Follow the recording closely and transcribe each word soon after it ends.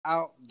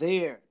out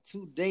there.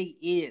 Today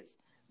is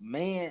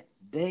Man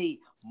Day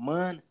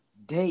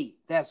Monday.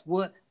 That's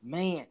what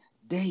Man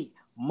Day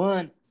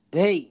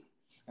Monday.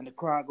 And the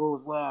crowd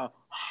goes wild.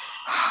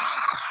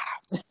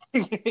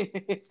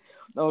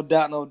 No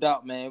doubt, no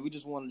doubt, man. We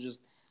just want to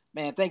just,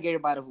 man, thank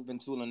everybody who's been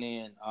tuning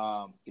in.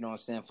 You know what I'm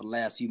saying, for the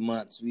last few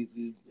months. We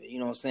you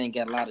know what I'm saying,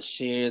 got a lot of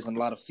shares and a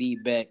lot of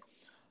feedback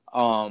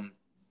um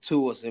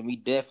to us, and we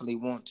definitely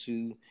want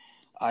to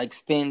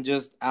extend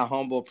just our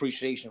humble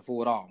appreciation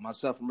for it all.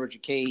 Myself and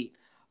Richard Cade,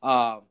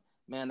 uh,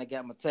 man, I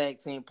got my tag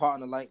team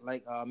partner like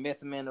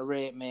Method Man the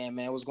Red Man,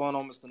 man. What's going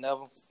on, Mr.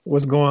 Neville?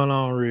 What's going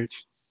on,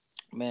 Rich?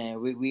 Man,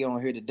 we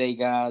on here today,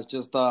 guys.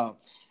 Just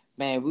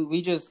man,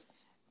 we just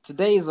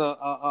today's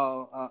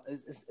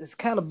it's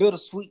kind of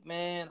bittersweet,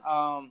 man.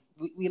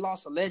 We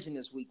lost a legend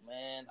this week,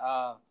 man.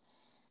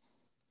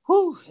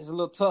 Whew, it's a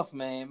little tough,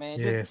 man. Man,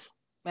 just Yes.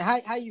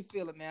 man, how you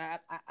feeling, man?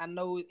 I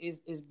know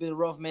it's been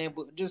rough, man,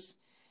 but just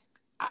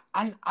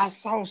I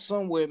saw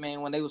somewhere,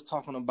 man, when they was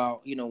talking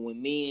about, you know,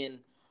 when men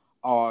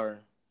are,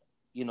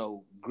 you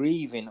know,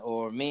 grieving,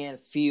 or men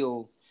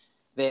feel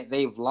that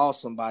they've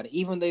lost somebody,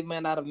 even they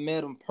may not have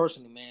met them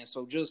personally, man.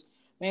 So just,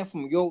 man,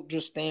 from your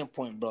just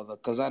standpoint, brother,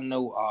 because I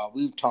know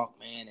we've talked,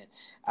 man, and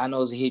I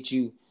know it's hit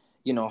you,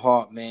 you know,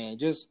 hard, man.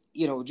 Just,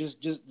 you know,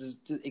 just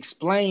to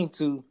explain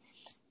to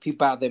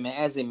people out there, man,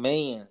 as a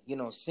man, you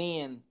know,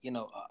 seeing, you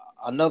know,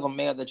 another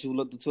male that you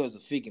looked to as a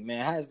figure,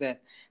 man.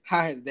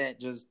 How has that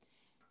just,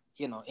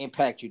 you know,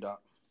 impact you,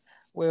 doc?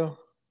 Well,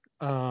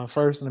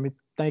 first, let me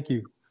thank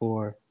you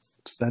for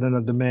setting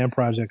up the Man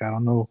Project. I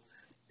don't know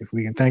if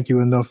we can thank you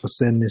enough for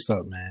setting this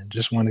up, man.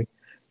 Just want to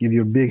give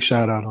you a big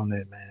shout out on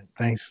that, man.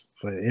 Thanks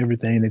for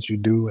everything that you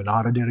do and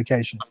all the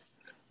dedication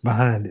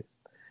behind it.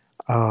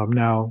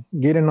 Now,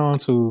 getting on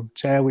to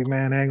Chadwick,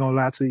 man, I ain't gonna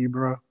lie to you,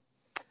 bro.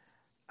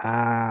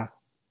 I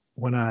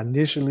When I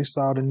initially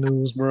saw the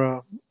news,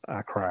 bro,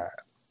 I cried.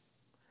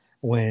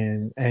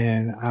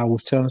 And I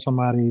was telling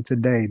somebody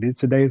today,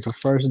 today is the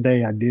first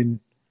day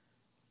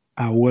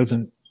I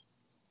wasn't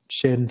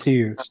shedding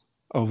tears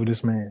over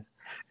this man.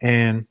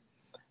 And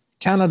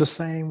kind of the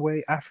same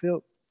way I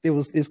felt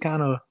it's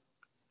kind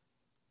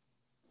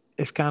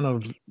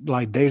of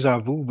like deja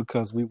vu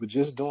because we were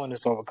just doing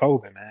this over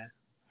COVID, man.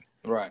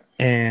 Right.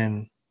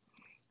 And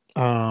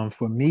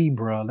for me,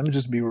 bro, let me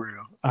just be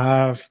real.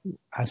 I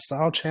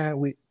saw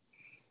Chadwick.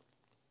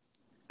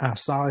 I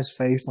saw his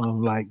face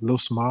on like little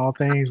small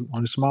things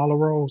on the smaller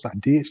roles. I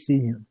did see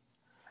him,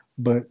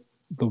 but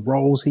the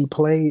roles he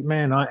played,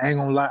 man, I ain't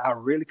gonna lie, I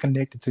really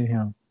connected to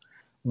him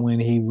when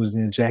he was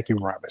in Jackie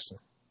Robinson.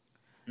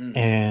 Mm.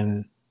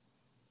 And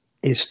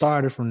it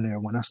started from there.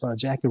 When I saw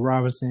Jackie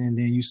Robinson,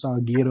 then you saw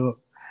Get Up,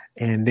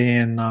 and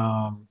then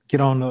Get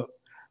On Up.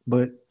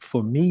 But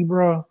for me,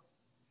 bro,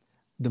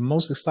 the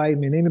most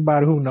excitement,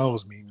 anybody who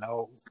knows me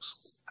knows,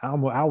 I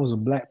was a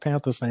Black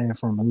Panther fan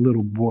from a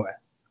little boy,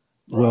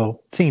 Right.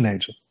 well,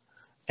 teenager.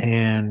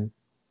 And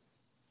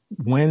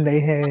when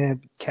they had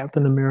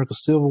Captain America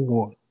Civil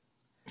War,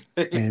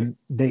 and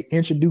they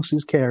introduced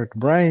his character,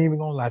 bro, I ain't even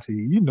gonna lie to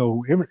you. You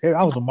know,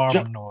 I was a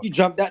Marvel nerd, You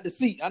jumped out the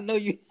seat. I know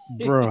you.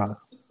 bro.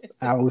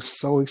 I was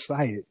so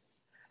excited.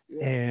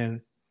 Yeah.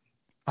 And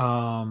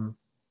um,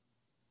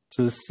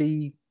 to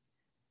see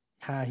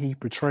how he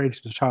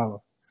portrays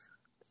T'Challa.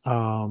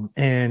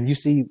 And you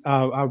see,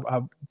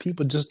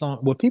 people just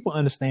don't. Well, people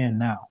understand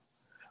now,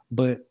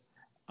 but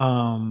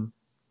um,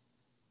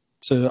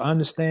 to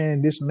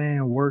understand this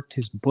man worked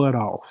his butt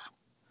off,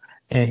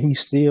 and he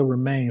still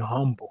remained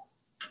humble.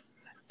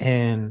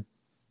 And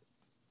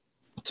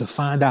to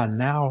find out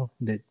now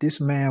that this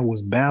man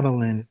was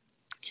battling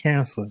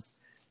cancer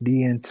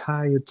the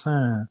entire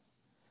time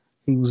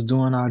he was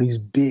doing all these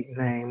big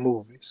name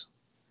movies,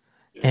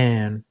 Yeah.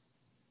 and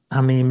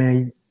I mean,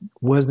 man,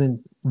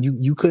 wasn't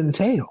you couldn't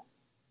tell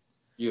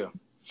Yeah.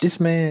 this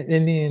man.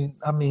 And then,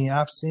 I mean,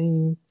 I've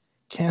seen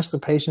cancer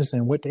patients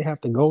and what they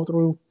have to go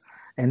through,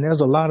 and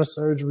there's a lot of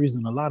surgeries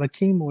and a lot of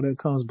chemo that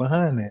comes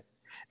behind that.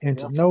 And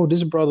Yeah. to know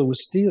this brother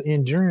was still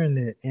enduring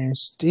it and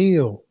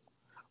still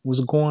was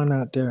going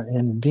out there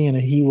and being a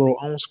hero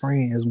on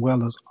screen as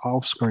well as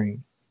off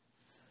screen.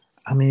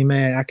 I mean,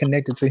 man, I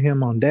connected to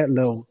him on that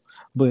level.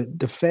 But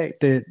the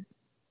fact that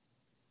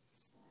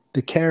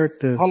the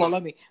character, Hold on,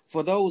 let me.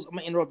 For those, I'm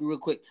gonna interrupt you real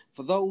quick.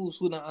 For those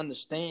who not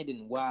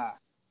understanding why,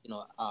 you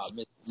know,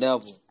 Mr.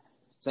 Neville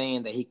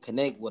saying that he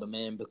connect with a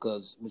man,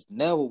 because Mr.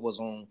 Neville was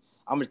on.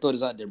 I'm gonna throw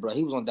this out there, bro.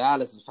 He was on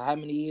dialysis for how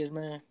many years,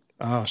 man?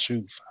 oh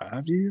shoot,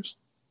 5 years?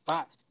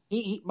 Five.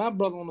 My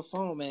brother on the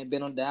phone, man,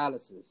 been on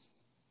dialysis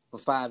for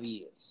 5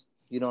 years.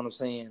 You know what I'm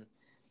saying?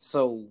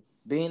 So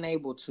being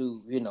able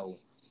to,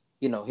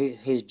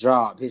 his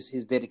job,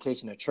 his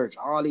dedication to church,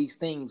 all these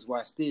things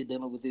while still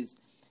dealing with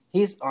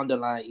his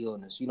underlying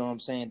illness. You know what I'm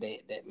saying?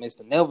 That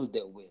Mr. Neville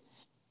dealt with.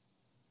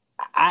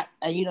 I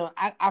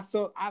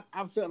felt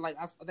like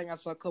I think I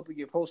saw a couple of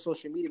your posts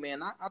social media,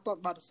 man. I thought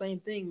about the same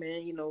thing,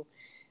 man. You know,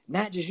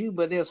 not just you,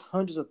 but there's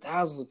hundreds of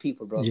thousands of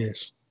people, brother.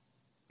 Yes.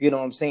 You know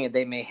what I'm saying?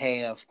 They may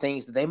have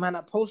things that they might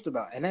not post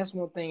about. And that's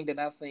one thing that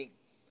I think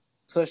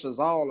touched us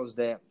all, is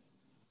that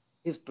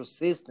his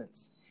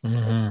persistence.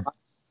 Mm-hmm.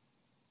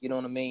 You know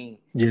what I mean?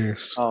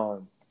 Yes.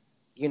 Um,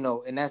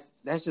 and that's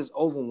just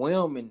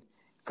overwhelming.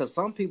 Because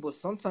some people,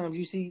 sometimes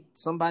you see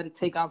somebody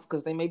take off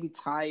because they may be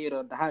tired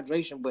or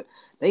dehydration, but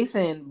they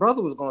saying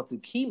brother was going through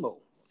chemo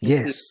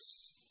and still,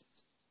 Yes.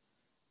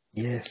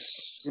 you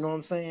Yes. know what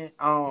I'm saying?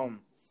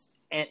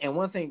 And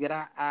one thing that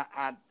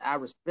I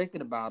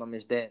respected about him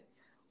is that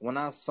when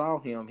I saw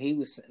him, he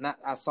was not.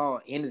 I saw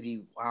an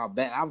interview a while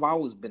back. I've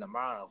always been a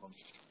admirer of him.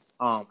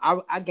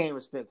 I gained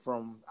respect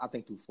from I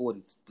think through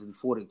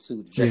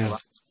 42, the Jack.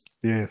 Yes.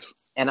 Yes.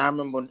 And I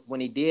remember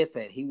when he did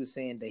that, he was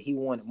saying that he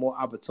wanted more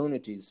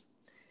opportunities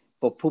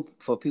for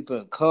people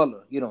of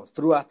color,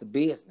 throughout the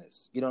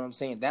business. You know what I'm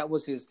saying? That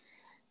was his.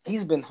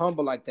 He's been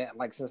humble like that,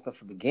 like since the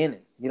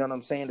beginning. You know what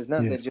I'm saying? There's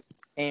nothing that Yes.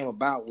 just came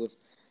about with,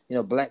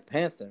 Black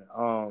Panther.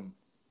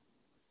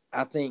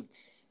 I think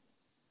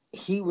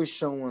he was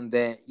showing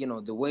that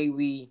the way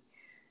we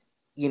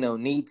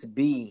need to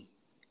be,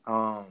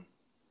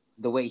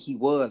 the way he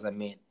was. I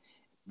mean,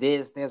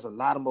 there's a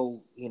lot of more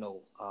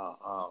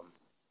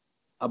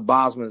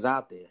Bosmans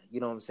out there, you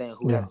know what I'm saying,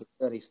 who Yeah. have to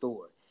tell their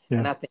story. Yeah.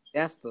 And I think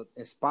that's the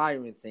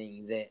inspiring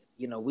thing that,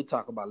 we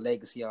talk about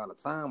legacy all the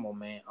time on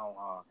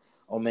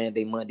Man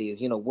Day Monday is,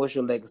 what's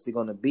your legacy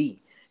gonna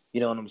be?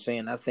 You know what I'm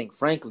saying? I think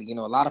frankly, a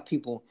lot of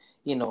people,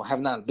 have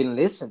not been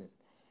listening.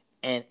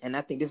 And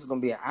I think this is gonna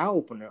be an eye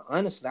opener.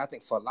 Honestly, I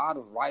think for a lot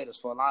of writers,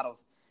 for a lot of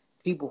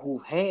people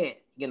who've had,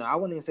 I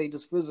wouldn't even say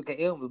just physical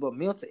ailments, but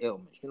mental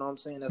ailments. You know what I'm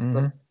saying? That Mm-hmm.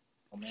 stuff,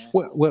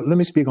 man. Well, let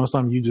me speak on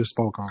something you just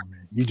spoke on,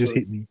 man. You just So,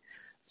 hit me.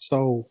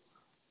 So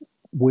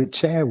with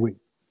Chadwick,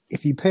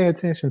 if you pay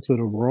attention to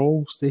the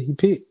roles that he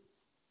picked,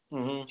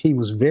 mm-hmm. he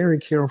was very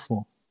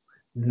careful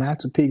not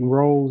to pick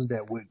roles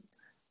that would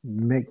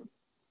make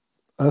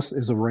us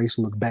as a race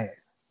look bad.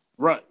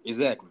 Right,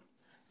 exactly.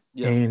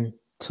 Yeah. And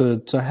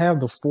to have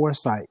the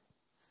foresight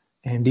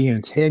and the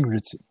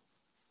integrity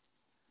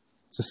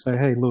to say,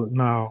 hey, look,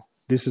 no,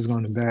 this is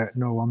going to bad.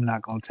 No, I'm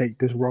not going to take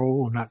this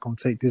role. I'm not going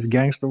to take this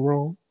gangster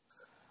role.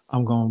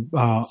 I'm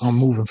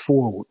moving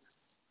forward.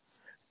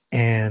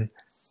 And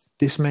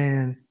this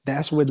man,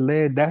 that's what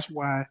led, that's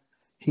why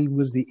he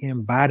was the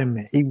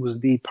embodiment. He was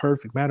the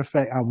perfect. Matter of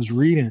fact, I was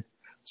reading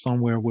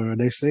somewhere where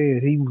they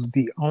said he was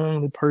the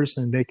only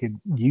person they could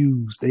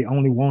use. They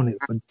only wanted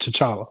for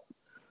T'Challa,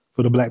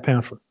 for the Black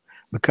Panther,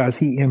 because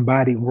he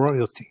embodied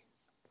royalty.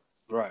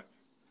 Right.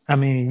 I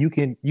mean, you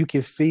can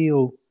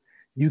feel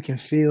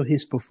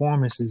his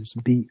performances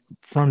be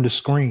from the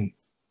screen.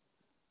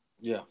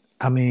 Yeah.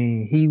 I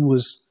mean,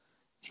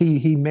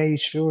 he made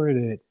sure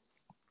that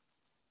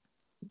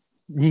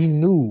he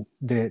knew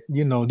that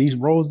these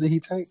roles that he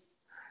take,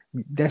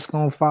 that's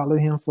gonna follow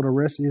him for the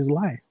rest of his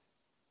life.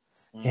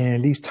 And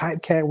Mm-hmm. these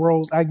typecat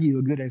roles, I give you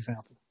a good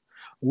example.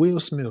 Will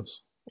Smith,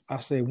 I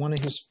say one of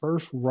his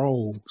first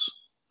roles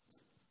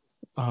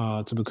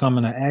to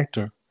becoming an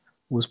actor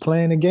was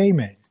playing a gay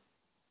man.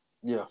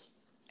 Yeah.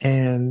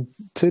 And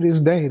to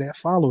this day, that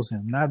follows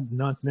him. Not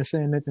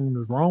saying nothing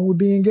was wrong with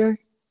being gay,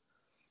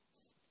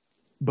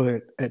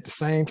 but at the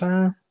same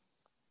time,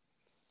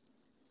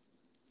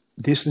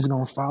 this is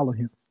gonna follow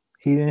him.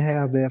 He didn't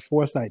have that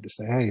foresight to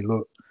say, "Hey,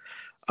 look,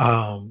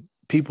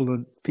 people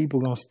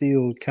gonna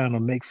still kind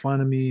of make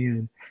fun of me,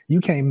 and you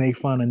can't make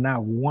fun of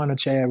not one of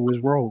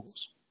Chadwick's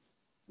roles.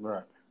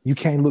 Right. You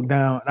can't look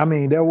down. I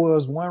mean, there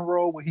was one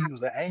role where he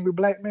was an angry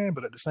black man,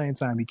 but at the same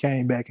time, he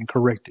came back and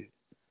corrected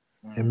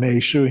and Mm-hmm.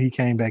 made sure he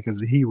came back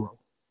as a hero.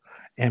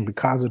 And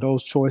because of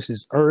those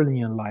choices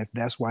early in life,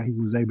 that's why he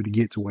was able to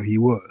get to where he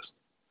was.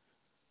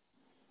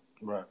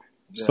 Right.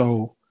 Yeah.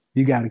 So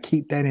you got to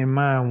keep that in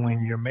mind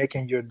when you're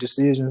making your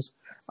decisions.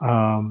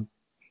 Um,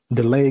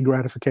 Delayed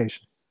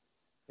gratification.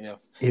 Yeah.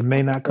 It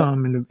may not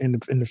come in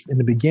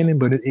the beginning,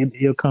 but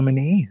it'll come in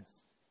the end.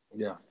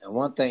 Yeah. And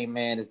one thing,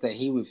 man, is that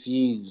he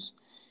refused,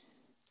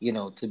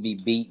 to be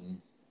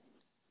beaten,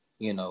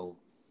 you know,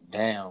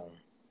 down,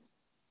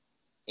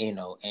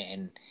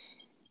 and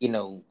you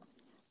know,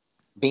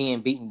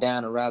 being beaten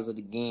down and roused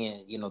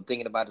again,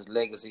 thinking about his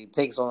legacy. It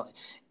takes on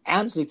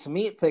honestly to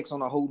me it takes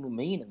on a whole new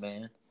meaning,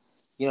 man.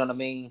 You know what I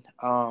mean?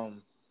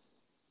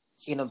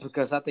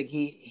 Because I think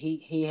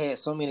he had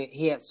so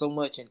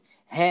much and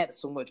had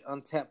so much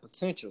untapped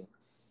potential,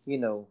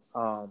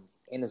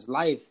 in his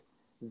life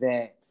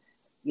that,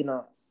 you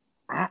know,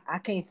 I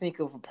can't think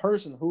of a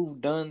person who's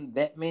done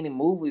that many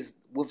movies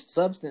with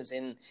substance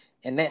in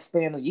that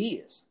span of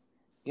years,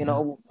 Yeah,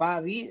 over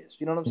 5 years.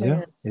 You know what I'm yeah,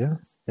 saying? yeah,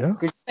 yeah,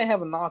 Because you may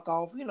have a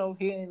knockoff,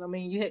 here. I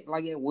mean, you had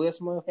like at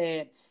Westman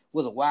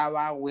was a Wild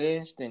Wild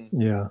West, and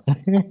yeah,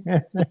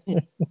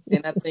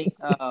 then I think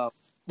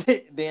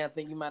then I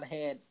think you might have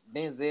had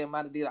Denzel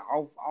might have did an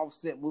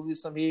offset movie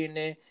some here and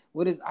there.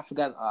 What is I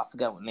forgot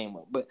what name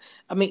of, but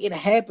I mean it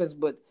happens.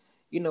 But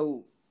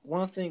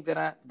one thing that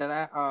I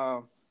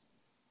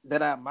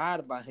admired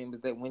about him is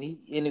that when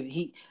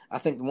I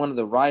think one of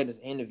the writers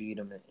interviewed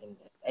him in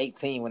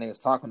 18 when they was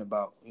talking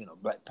about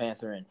Black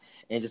Panther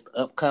and just the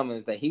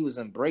upcomings that he was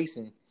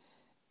embracing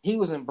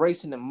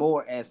them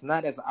more as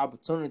not as an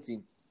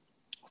opportunity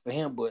for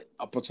him, but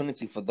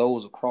opportunity for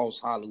those across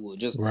Hollywood,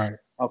 just right,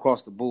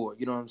 across the board.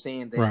 You know what I'm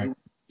saying? That right,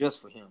 it just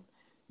for him.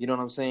 You know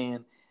what I'm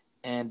saying?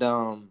 And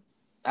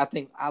I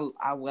think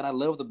I what I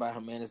loved about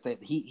him, man, is that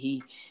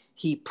he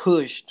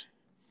pushed,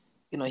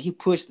 he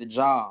pushed the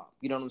job.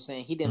 You know what I'm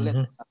saying? He didn't let the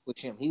Mm-hmm. job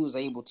push him. He was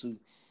able to,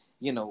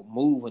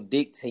 move and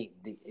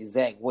dictate the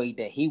exact way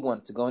that he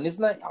wanted to go. And it's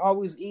not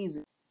always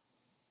easy.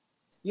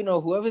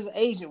 Whoever his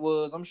agent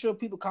was, I'm sure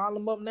people call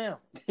him up now.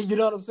 You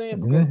know what I'm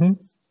saying? Because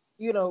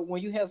Mm-hmm.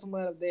 when you have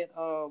somebody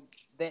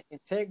that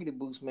integrity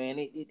boost, man,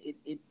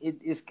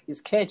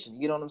 it's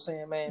catching. You know what I'm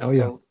saying, man? Oh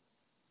yeah. So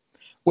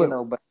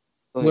Well, but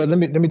go well,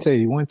 ahead. let me tell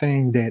you one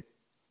thing that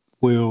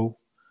will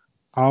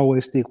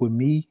always stick with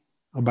me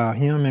about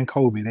him and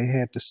Kobe. They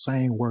had the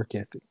same work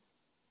ethic.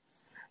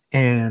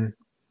 And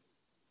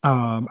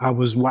I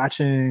was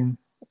watching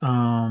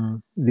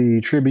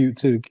the tribute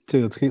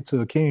to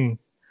a king,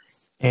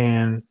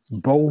 and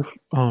both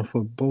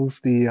for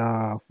both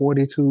the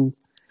 42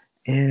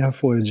 and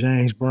for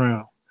James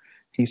Brown,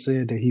 he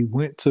said that he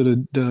went to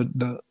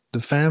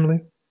the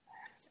family,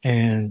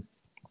 and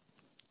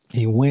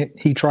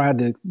he tried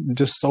to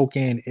just soak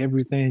in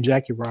everything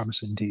Jackie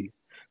Robinson did,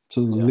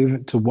 to Yeah,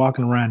 live to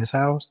walking around his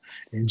house.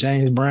 And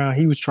James Brown,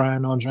 he was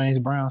trying on James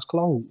Brown's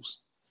clothes,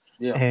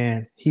 yeah.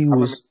 and I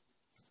remember.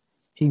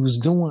 he was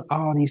doing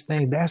all these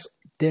things. That's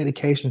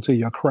dedication to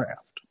your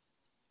craft.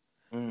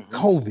 Hmm.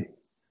 Kobe,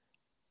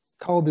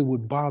 Kobe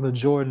would bother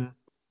Jordan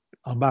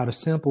about a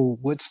simple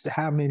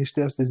how many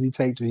steps does he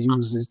take to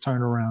use his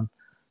turnaround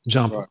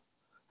jumper, Right.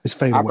 his I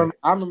fadeaway. remember.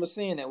 I remember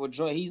seeing that with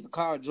Jordan. He used to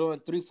call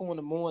Jordan 3, 4 in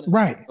the morning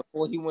Right.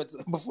 before he went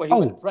to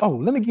Oh,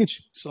 let me get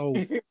you. So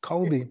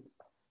practice.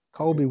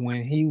 Kobe,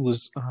 when he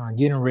was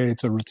getting ready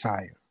to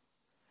retire,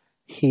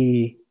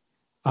 he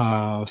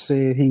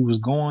said he was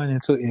going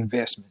into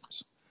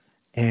investments,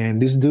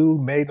 and this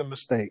dude made the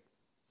mistake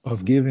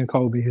of giving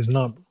Kobe his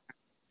number.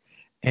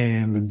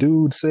 And the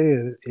dude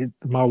said,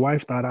 my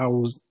wife thought I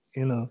was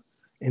in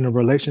a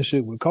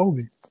relationship with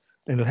Kobe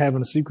and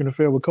having a secret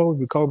affair with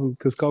Kobe,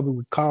 because Kobe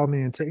would call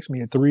me and text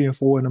me at 3 and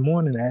 4 in the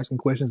morning asking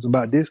questions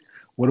about this.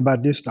 What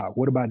about this stock?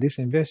 What about this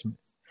investment?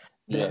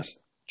 Yeah,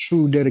 That's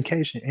true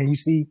dedication. And you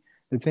see,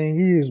 the thing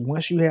is,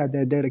 once you have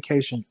that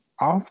dedication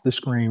off the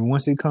screen,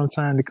 once it comes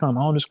time to come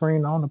on the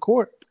screen, on the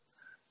court,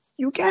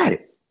 you got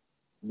it.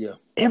 yeah,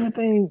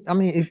 Everything. I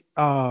mean, if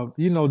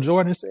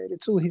Jordan said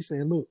it too. He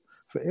said, "Look,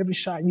 for every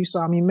shot you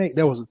saw me make,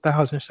 there was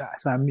 1,000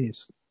 shots I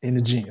missed in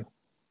the gym."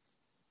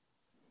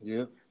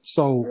 yeah,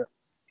 So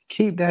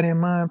keep that in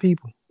mind,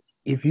 people.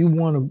 If you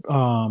want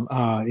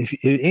to, if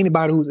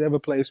anybody who's ever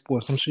played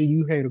sports, I'm sure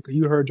you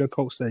heard your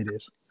coach say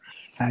this: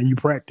 how you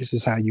practice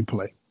is how you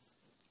play.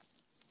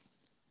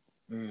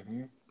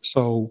 hmm,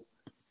 So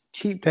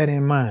keep that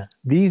in mind.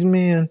 These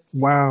men,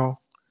 while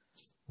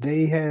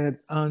they had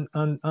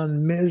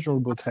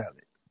unmeasurable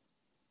talent,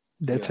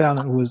 their yeah,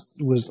 talent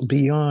was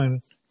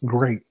beyond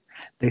great.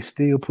 They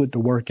still put the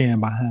work in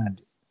behind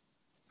it.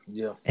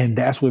 yeah, And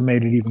that's what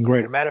made it even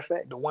greater. Matter of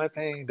fact, the one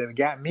thing that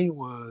got me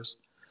was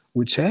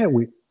with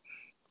Chadwick,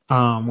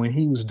 when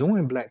he was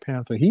doing Black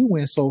Panther, he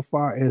went so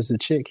far as to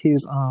check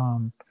his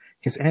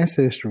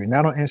ancestry,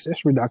 not on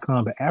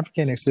ancestry.com, but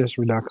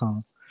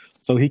africanancestry.com.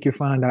 So he could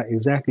find out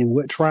exactly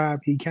what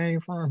tribe he came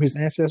from, his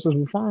ancestors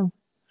were from,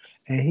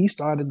 and he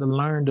started to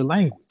learn the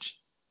language.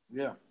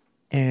 yeah.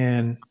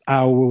 And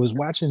I was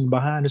watching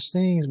behind the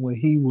scenes when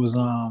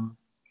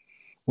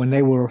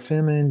they were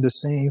filming the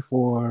scene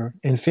for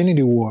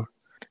Infinity War,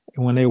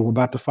 and when they were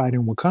about to fight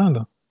in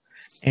Wakanda.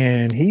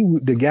 And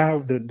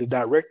the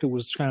director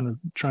was trying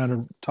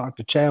to talk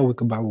to Chadwick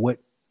about what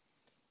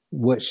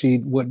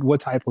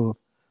type of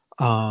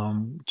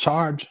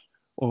charge,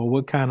 or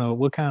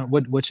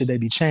what should they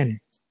be chanting.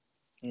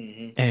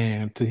 Hmm.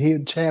 And to hear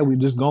Chadwick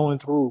just going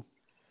through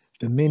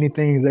the many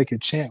things they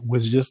could chant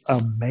was just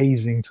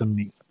amazing to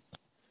me.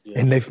 Yeah.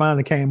 And they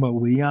finally came up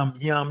with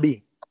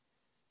Yambi,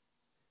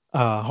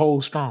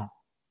 hold strong.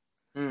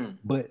 Mm.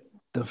 But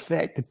the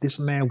fact that this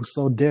man was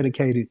so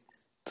dedicated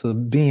to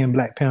being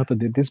Black Panther,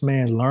 that this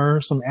man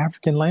learned some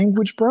African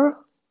language, bro,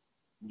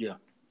 Yeah.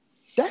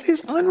 that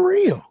is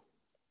unreal.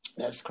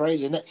 That's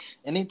crazy.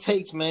 And it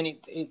takes, man.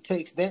 It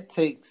takes.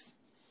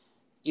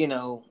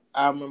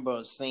 I remember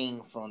a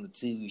scene from the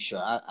TV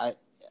show.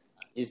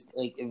 It's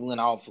like it went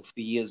off a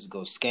few years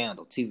ago.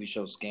 Scandal, TV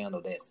show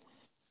Scandal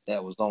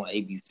that was on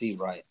ABC,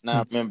 right? Now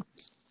I remember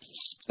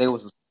there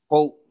was a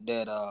quote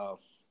that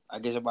I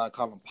guess everybody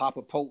call him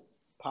Papa Pope,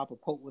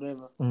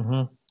 whatever. Mm-hmm.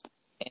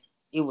 And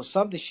it was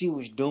something she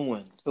was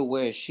doing to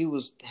where she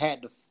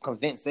had to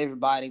convince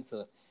everybody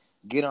to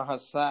get on her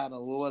side, or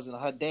it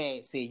wasn't her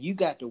dad said you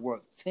got to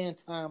work 10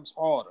 times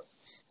harder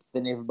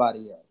than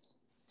everybody else.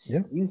 Yeah.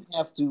 You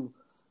have to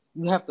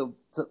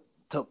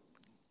to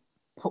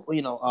put,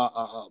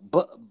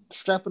 but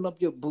strapping up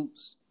your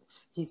boots.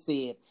 He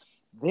said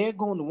they're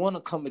going to want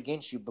to come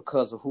against you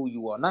because of who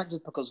you are, not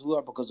just because of who you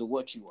are, because of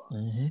what you are.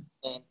 Mm-hmm.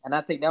 And I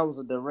think that was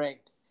a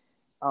direct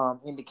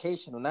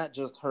indication of not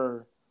just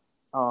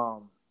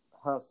um,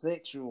 her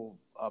sexual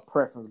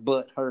preference,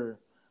 but her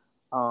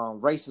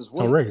race as Oh,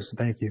 well. race.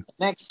 Thank you.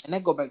 And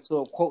that go back to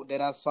a quote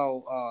that I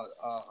saw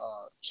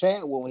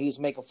Chadwell when he was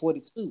making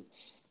 42.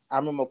 I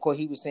remember, of course,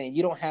 he was saying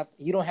you don't have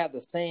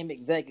the same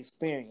exact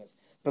experience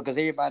because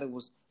everybody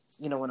was,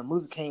 when the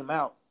movie came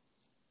out,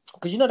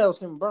 because that was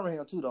filmed in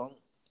Birmingham too, though.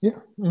 Yeah.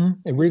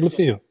 At Wrigley Yeah,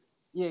 Field.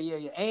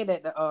 yeah. And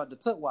at the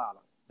Tutwiler,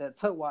 that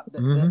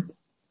Mm-hmm.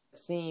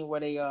 scene where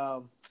they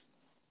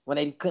when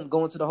they couldn't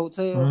go into the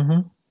hotel,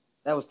 Mm-hmm.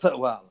 that was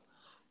Tutwiler.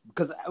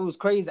 Because it was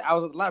crazy. I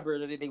was at the library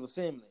the day they was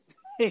filming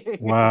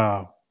it.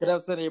 Wow. But I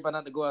was telling everybody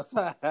not to go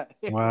outside.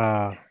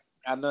 Wow.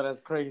 I know that's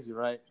crazy,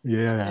 right?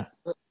 Yeah.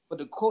 And, but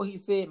the quote he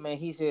said, man,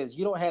 he says,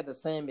 you don't have the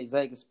same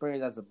exact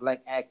experience as a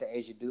black actor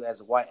as you do as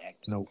a white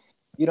actor. Nope.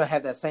 You don't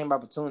have that same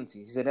opportunity.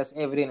 He said that's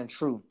evident and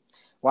true.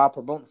 While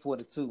promoting for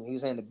the two, he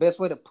was saying the best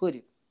way to put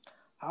it: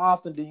 how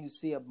often do you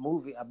see a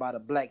movie about a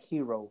black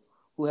hero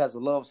who has a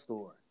love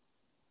story?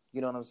 You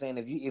know what I'm saying?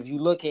 If you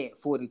look at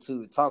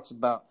 42, it talks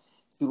about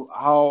through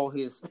all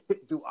his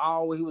through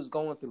all what he was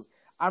going through.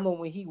 I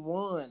remember when he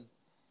won.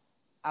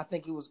 I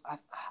think it was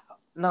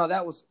no,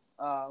 that was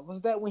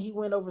that when he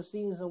went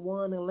overseas and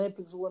won the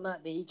Olympics or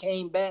whatnot? Then he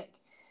came back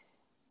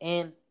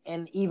and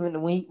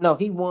even when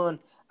he won.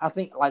 I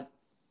think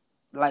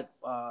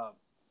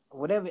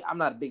whatever. I'm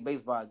not a big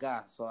baseball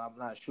guy, so I'm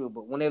not sure.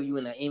 But whenever you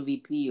win an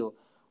MVP or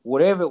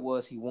whatever it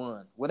was, he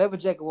won. Whatever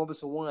Jackie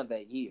Robinson won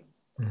that year,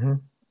 Mm-hmm.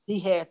 he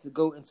had to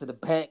go into the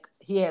back.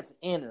 He had to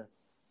enter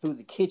through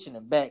the kitchen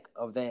and back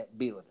of that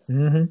building,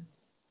 Mm-hmm.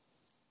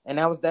 and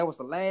that was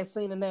the last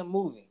scene in that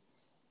movie,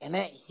 and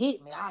that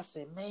hit me. I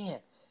said, man,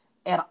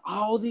 at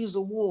all these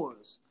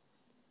awards,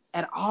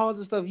 at all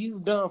the stuff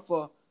you've done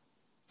for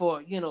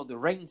the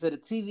ratings of the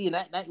TV, and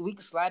that we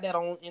can slide that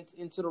on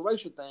into the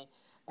racial thing.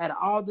 At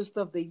all the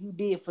stuff that you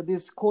did for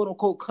this quote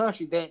unquote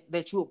country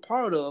that you're a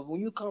part of, when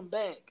you come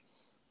back,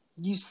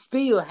 you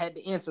still had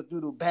to enter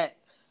through the back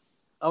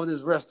of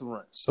this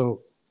restaurant.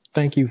 So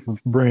thank you for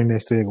bringing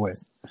that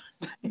segue.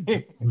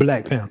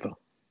 Black Panther.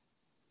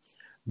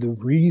 The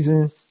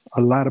reason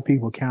a lot of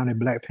people counted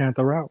Black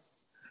Panther out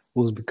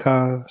was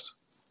because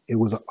it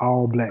was an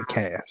all black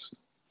cast.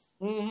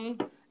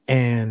 Mm-hmm.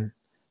 And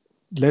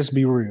let's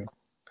be real,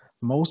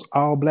 most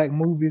all black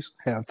movies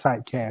have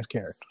typecast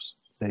characters.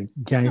 They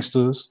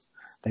gangsters,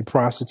 they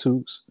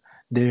prostitutes,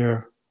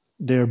 they're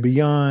they're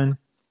beyond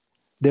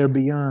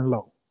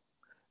low.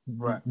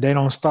 Right. They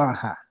don't start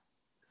high.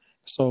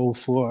 So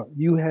for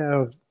you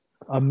have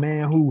a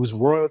man who was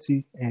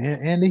royalty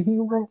and a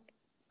hero.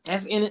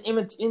 That's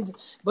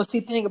but see,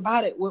 think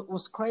about it.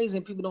 What's crazy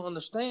and people don't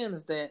understand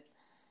is that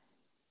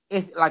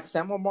if, like I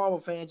said, I'm a Marvel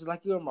fan, just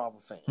like you're a Marvel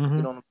fan.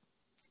 Mm-hmm.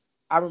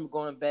 I remember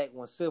going back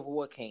when Civil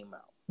War came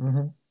out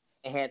Mm-hmm.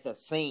 and had that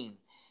scene.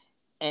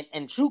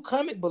 And true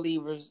comic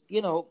believers,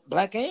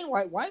 black and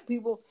white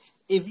people,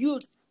 if you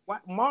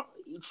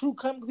true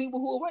comic people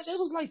who are white, they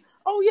was like,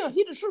 oh yeah,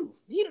 he the truth.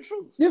 He the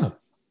truth. Yeah.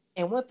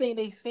 And one thing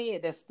they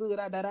said that stood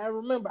out that I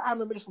remember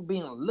this from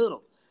being a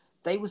little.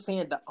 They were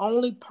saying the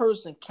only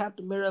person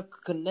Captain America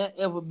could not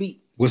ever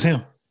beat. Was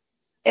him.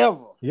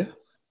 Ever. Yeah.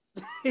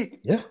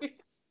 Yeah.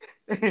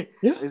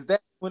 Yeah. Is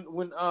that when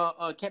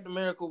Captain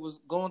America was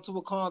going to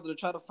Wakanda to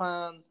try to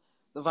find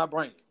the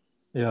vibranium.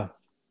 Yeah.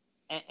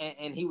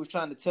 And he was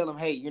trying to tell him,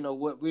 hey, you know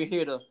what, we're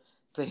here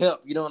to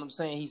help. You know what I'm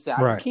saying? He said, I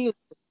can Right. kill you,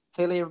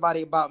 tell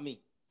everybody about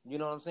me. You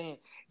know what I'm saying?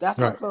 That's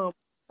Right. how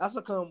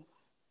come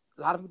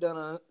a lot of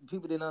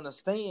people didn't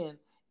understand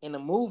in the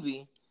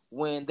movie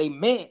when they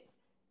met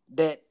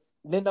that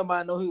didn't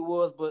nobody know who he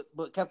was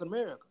but Captain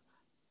America.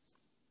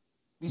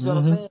 You see what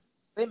I'm Mm-hmm. saying?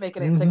 They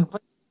making it Mm-hmm. take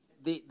place.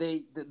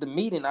 The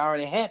meeting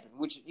already happened,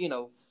 which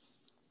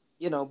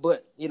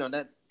but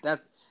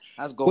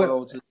that's going Well,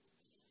 on to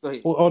go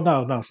ahead. oh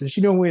no. Since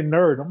you don't win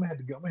nerd, I'm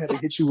gonna have to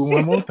hit you with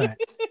one more thing.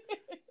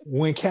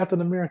 When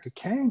Captain America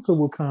came to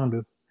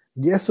Wakanda,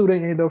 guess who they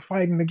ended up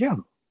fighting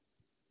together?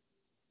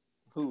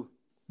 Who?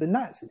 The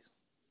Nazis.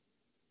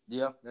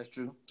 Yeah, that's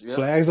true. Yeah.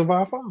 Flags of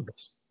our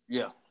fathers.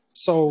 Yeah.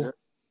 So Yeah.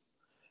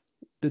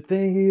 the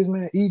thing is,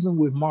 man, even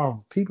with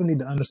Marvel, people need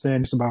to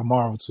understand this about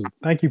Marvel too.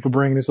 Thank you for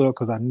bringing this up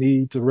because I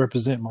need to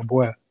represent my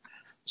boy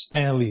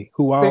Stan Lee,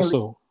 who Stanley,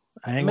 also,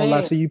 I ain't gonna lie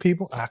man, to you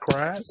people, I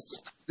cried.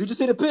 did you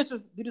see the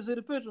picture? Did you see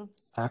the picture?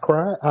 I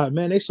cried.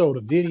 Man, they showed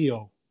a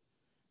video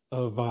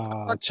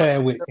of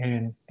Chadwick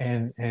and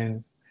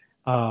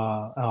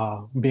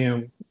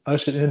being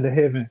ushered into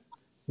heaven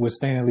with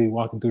Stan Lee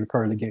walking through the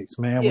pearly gates.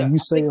 Man, Yeah, when you I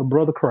say a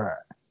brother cried,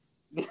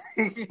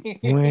 think.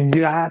 when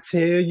I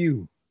tell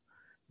you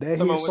that hit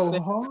Someone so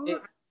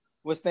hard,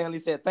 when Stanley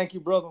said, "Thank you,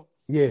 brother."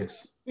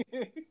 yes.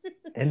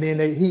 And then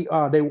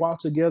they walk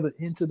together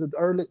into the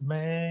early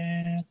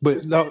man.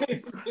 But no,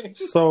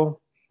 so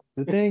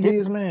the thing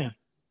is, man,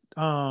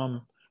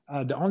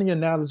 the only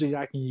analogy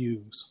I can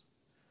use,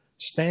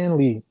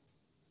 Stanley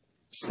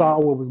saw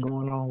what was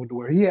going on with the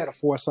world. He had a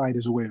foresight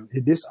as well.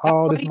 That's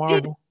All what this he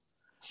did.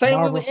 Same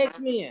way with Marvel.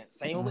 X-Men.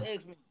 Same with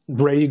X-Men.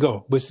 There you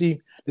go. But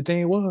see, the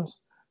thing was,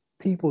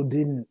 people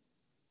didn't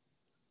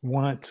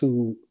want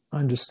to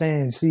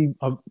understand. See,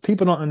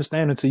 people don't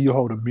understand until you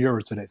hold a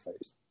mirror to their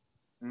face.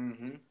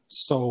 Mm-hmm.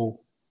 So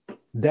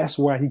that's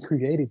why he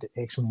created the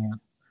X-Men,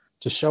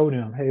 to show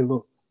them, hey,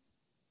 look,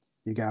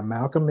 you got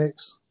Malcolm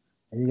X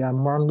and you got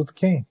Martin Luther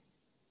King.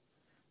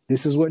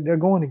 This is what they're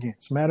going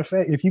against. Matter of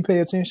fact, if you pay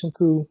attention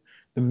to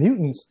the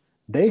mutants,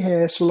 they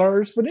had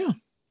slurs for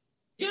them.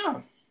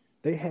 Yeah.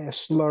 They had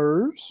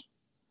slurs.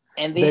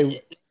 And then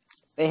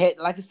They they had,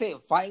 like I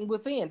said, fighting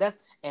within. That's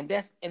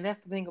the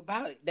thing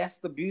about it. That's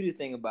the beauty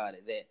thing about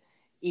it. That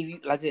if you,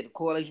 like I said, the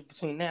correlation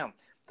between now,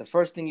 the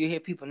first thing you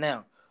hear people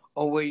now,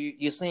 or where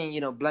you're saying,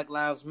 Black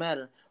Lives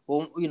Matter.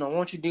 Well,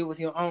 won't you deal with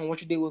your own?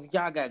 Won't you deal with what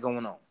y'all got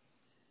going on?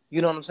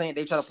 You know what I'm saying?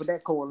 They try to put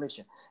that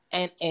coalition,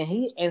 and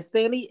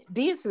Stanley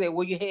did say that,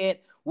 where you had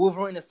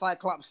Wolverine and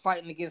Cyclops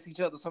fighting against each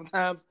other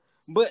sometimes,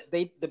 but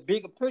the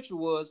bigger picture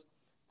was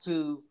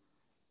to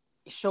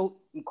show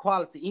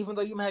equality, even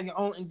though you might have your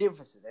own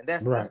indifferences, and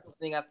that's the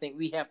thing I think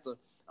we have to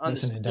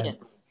understand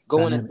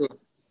going dynamic. into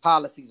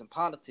policies and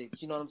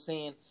politics. You know what I'm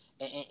saying?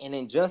 And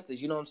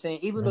injustice. You know what I'm saying?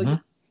 Even though you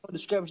have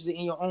discrepancies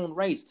in your own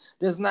race,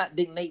 does not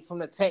dictate from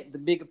the tech the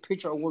bigger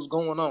picture of what's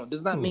going on.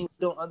 Does not mean we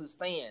don't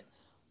understand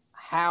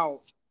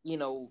how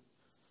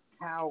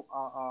how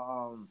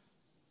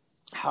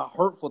how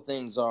hurtful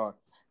things are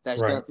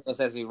that's done to us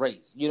as a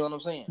race. You know what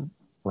I'm saying?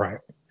 Right.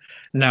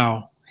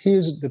 Now,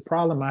 here's the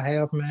problem I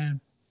have,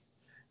 man,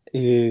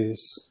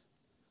 is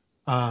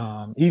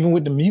even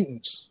with the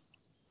mutants,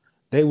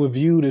 they were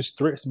viewed as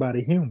threats by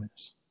the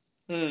humans.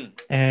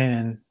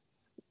 And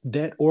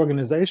that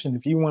organization,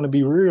 if you want to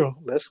be real,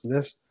 let's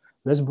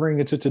bring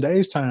it to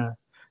today's time.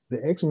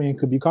 The X-Men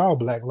could be called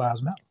Black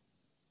Lives Matter.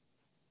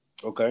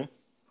 Okay.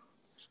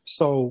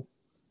 So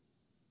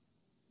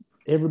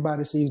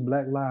everybody sees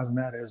Black Lives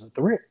Matter as a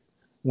threat,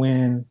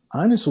 when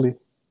honestly,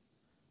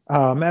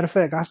 matter of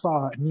fact, I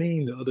saw a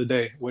meme the other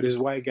day where this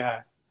white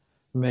guy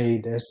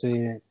made that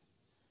said,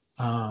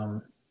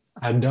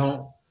 I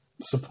don't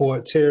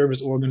support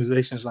terrorist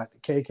organizations like the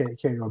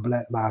KKK or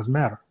Black Lives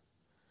Matter.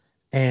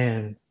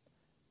 And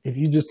if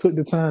you just took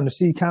the time to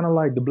see, kind of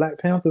like the Black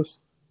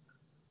Panthers,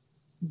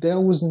 there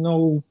was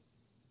no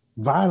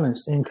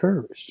violence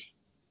encouraged.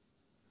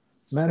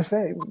 Matter of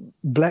fact,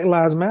 Black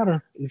Lives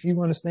Matter, if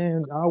you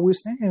understand, all we're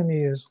saying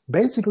is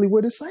basically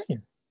what it's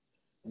saying.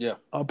 Yeah.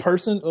 A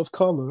person of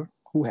color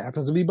who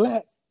happens to be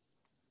Black,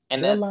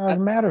 and their lives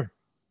matter.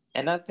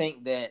 And I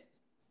think that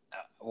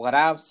what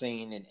I've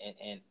seen,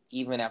 and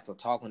even after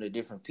talking to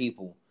different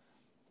people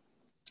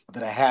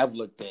that I have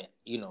looked at,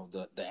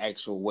 the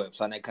actual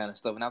website and that kind of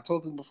stuff, and I've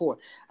told people before,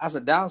 I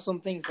said there are some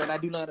things that I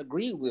do not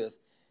agree with.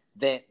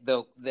 That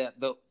the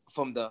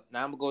from the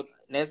now I'm gonna go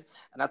and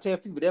I tell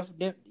people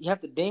you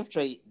have to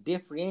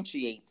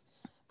differentiate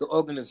the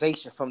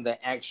organization from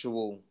the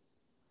actual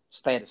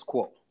status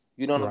quo.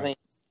 You know what I'm saying?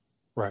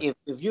 Right.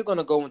 If you're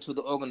gonna go into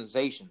the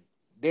organization,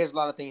 there's a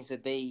lot of things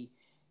that the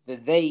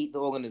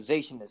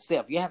organization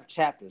itself. You have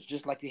chapters,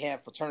 just like you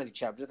have fraternity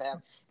chapters, you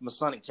have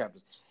Masonic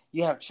chapters.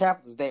 You have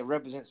chapters that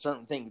represent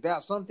certain things. There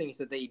are some things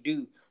that they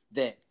do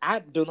that I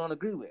do not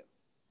agree with.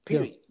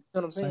 Period. You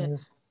know what I'm saying?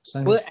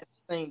 Same. But at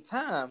the same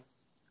time,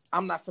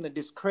 I'm not going to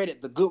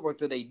discredit the good work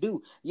that they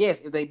do.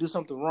 Yes, if they do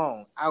something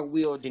wrong, I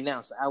will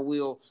denounce it. I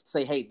will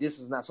say, hey, this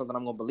is not something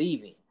I'm going to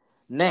believe in.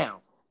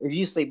 Now, if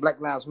you say Black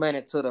Lives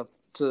Matter to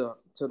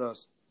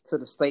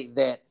the state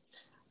that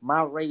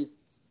my race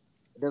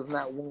does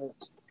not want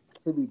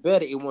to be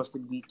better, it wants to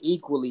be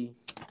equally,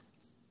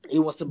 it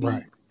wants to be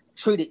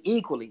treated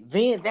equally,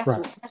 then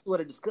that's where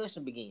the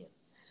discussion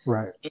begins.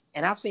 Right.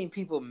 And I've seen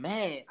people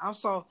mad.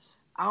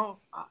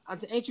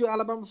 Ain't you an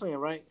Alabama fan,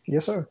 right?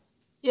 Yes, sir.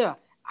 Yeah.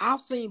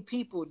 I've seen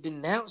people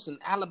denouncing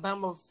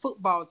Alabama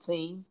football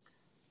team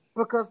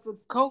because the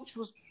coach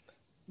was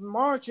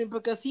marching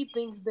because he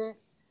thinks that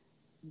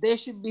they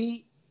should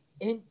be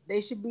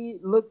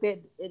looked at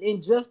an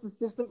injustice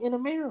system in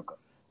America.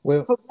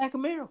 For Black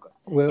America.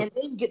 And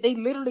they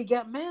literally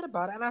got mad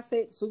about it. And I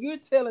said, so you're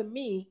telling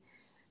me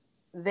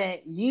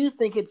that you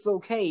think it's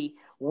okay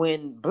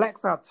when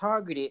blacks are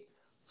targeted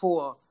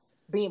for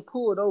being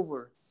pulled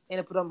over in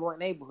a predominantly white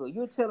neighborhood?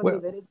 You're telling me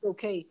that it's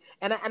okay?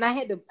 And I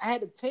had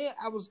to tell,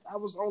 I was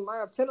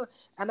online telling,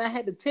 and I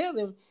had to tell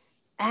him.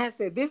 I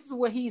said, this is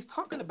what he's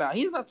talking about.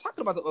 He's not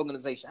talking about the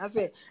organization. I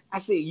said,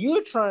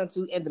 you're trying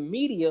to, and the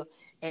media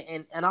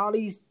and all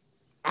these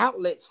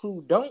outlets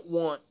who don't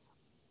want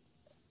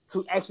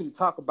to actually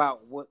talk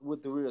about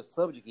what the real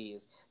subject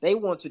is. They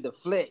want to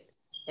deflect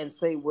and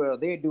say, well,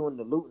 they're doing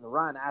the loot and the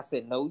run. I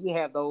said, no, you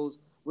have those,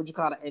 what you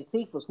call it,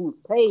 Antifas, who's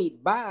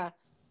paid by,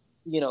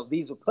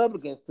 these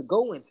Republicans to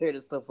go and tear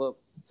this stuff up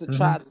to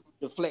try to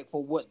deflect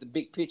for what the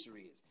big picture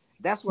is.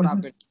 That's what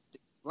I've been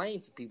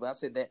explaining to people. I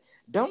said that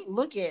don't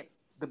look at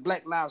the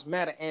Black Lives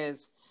Matter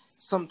as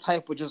some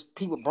type of just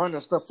people burning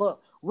stuff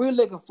up. We're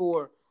looking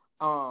for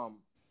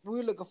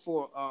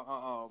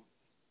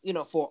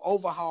for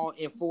overhaul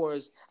and for,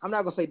 I'm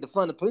not gonna say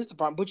defund the police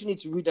department, but you need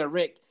to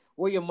redirect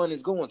where your money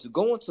is going to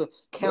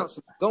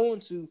council, going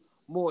to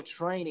more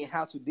training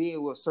how to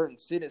deal with certain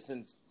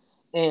citizens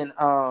and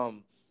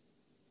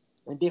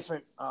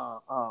different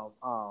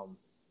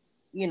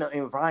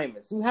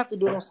environments. You have to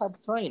do those type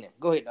of training.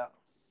 Go ahead, Doc.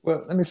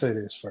 Well, let me say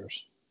this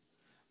first.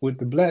 With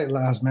the Black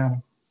Lives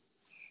Matter,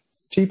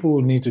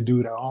 people need to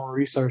do their own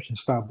research and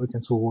stop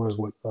looking towards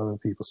what other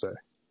people say.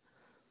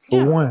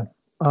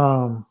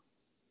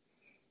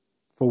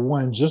 For for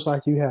one, just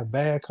like you have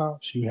bad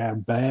cops, you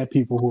have bad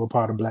people who are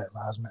part of Black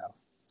Lives Matter.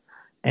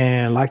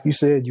 And like you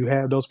said, you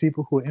have those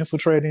people who are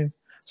infiltrating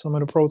some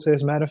of the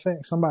protests. Matter of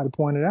fact, somebody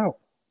pointed out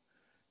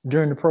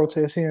during the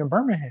protest here in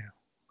Birmingham,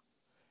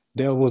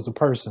 there was a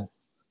person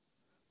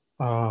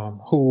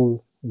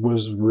who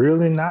was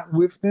really not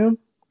with them,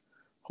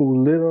 who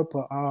lit up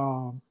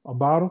a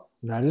bottle.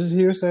 Now, this is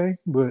hearsay,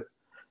 but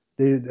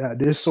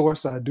this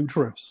source I do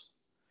trust.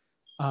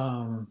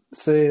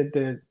 Said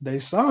that they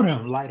saw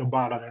them light a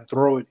bottle and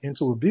throw it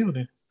into a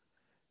building,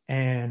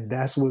 and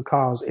that's what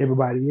caused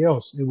everybody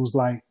else. It was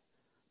like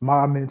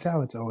mob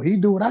mentality. Oh, he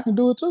do it, I can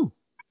do it too.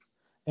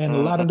 And a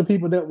lot Mm-hmm. of the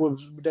people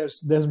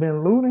that's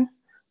been looting,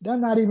 they're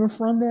not even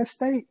from that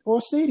state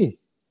or city.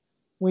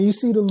 When you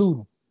see the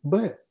looting,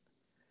 but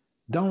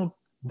don't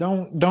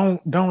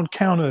don't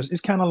count us.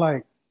 It's kind of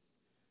like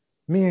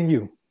me and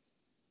you.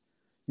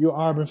 You're an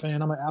Auburn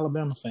fan. I'm an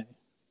Alabama fan.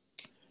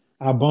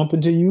 I bump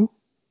into you.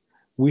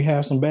 We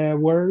have some bad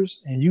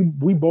words, and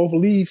we both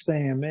leave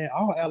saying, "Man,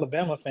 all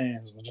Alabama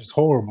fans are just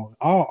horrible.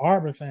 All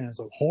Auburn fans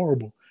are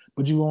horrible."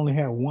 But you only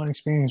have one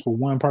experience with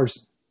one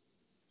person.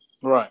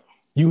 Right.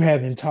 You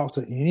haven't talked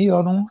to any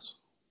other ones.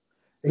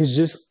 It's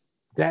just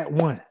that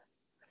one.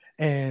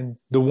 And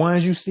the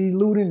ones you see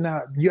looting,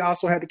 now you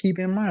also have to keep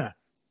in mind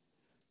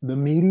the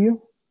media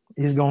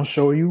is gonna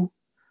show you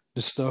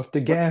the stuff to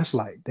What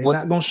gaslight. They're what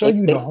not gonna show they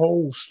you the they,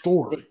 whole they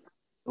story.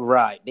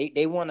 right.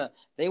 They wanna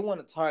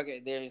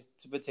target their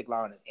particular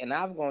audience. And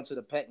I've gone to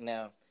the pack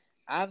now.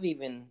 I've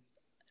even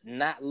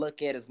not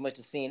look at as much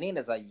of CNN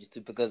as I used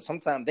to because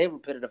sometimes they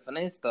repetitive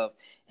finance stuff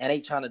and they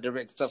trying to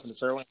direct stuff in a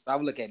certain way. So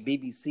I've looked at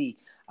BBC,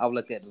 I've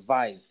looked at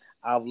Vice,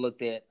 I've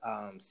looked at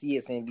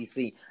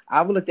CSNBC.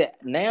 I've looked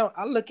at now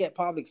I look at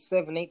probably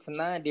 7, 8 to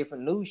 9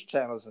 different news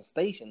channels and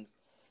stations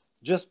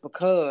just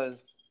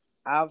because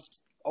I've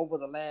over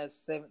the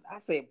last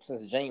I'd say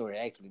since January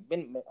actually,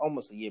 been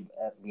almost a year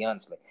to be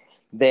honestly,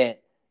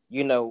 that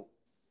you know,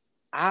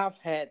 I've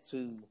had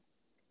to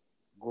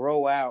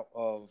grow out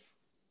of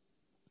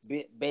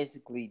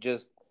basically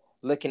just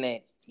looking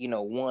at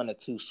one or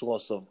two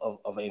source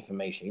of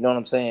information. You know what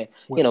I'm saying?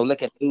 Well,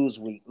 Look at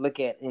Newsweek, look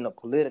at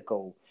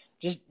political.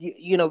 Just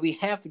we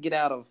have to get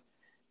out of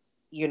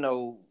you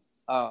know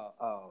uh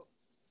uh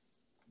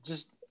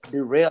just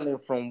derailing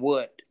from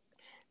what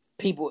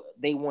people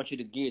they want you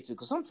to get to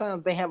because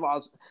sometimes they have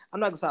all. I'm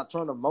not gonna say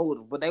alternative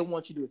motive, but they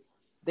want you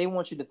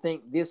to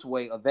think this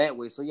way or that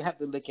way. So you have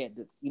to look at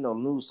the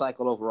news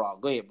cycle overall.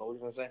 Go ahead, bro. What you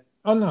gonna say?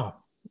 oh no,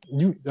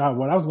 you.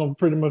 What I was gonna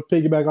pretty much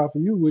piggyback off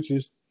of you, which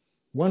is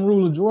one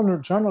rule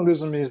of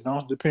journalism is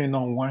don't depend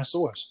on one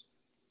source.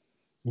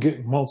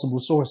 Get multiple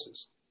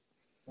sources,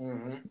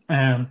 Mm-hmm.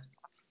 and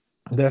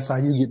that's how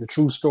you get the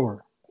true story.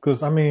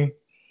 Because I mean,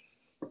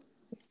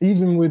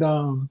 even with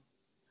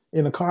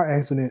in a car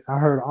accident, I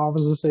heard an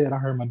officer say it. I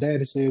heard my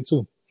daddy say it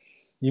too.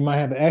 You might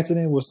have an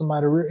accident with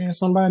somebody rear-end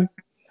somebody.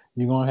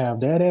 You're gonna have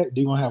that.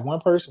 You're gonna have one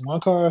person, one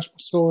car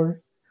story,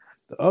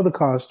 the other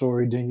car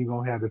story. Then you're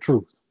gonna have the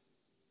truth.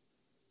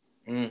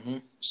 Mm-hmm.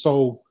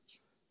 So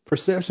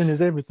perception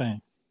is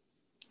everything.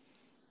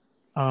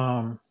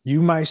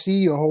 You might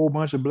see a whole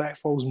bunch of black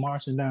folks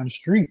marching down the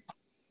street,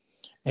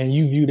 and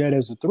you view that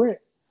as a threat.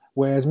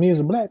 Whereas me as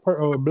a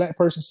black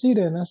person see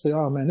that and I say,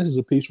 "Oh man, this is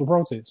a peaceful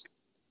protest."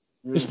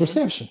 It's Mm-hmm.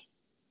 perception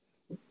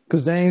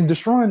because they ain't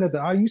destroying nothing.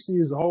 All you see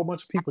is a whole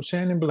bunch of people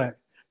chanting black,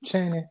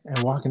 chanting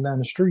and walking down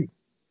the street.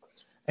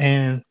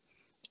 And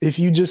if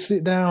you just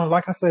sit down,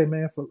 like I say,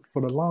 man,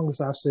 for the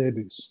longest I've said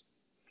this,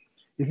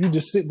 if you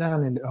just sit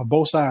down and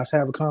both sides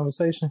have a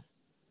conversation,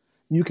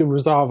 you can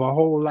resolve a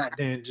whole lot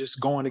than just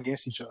going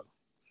against each other.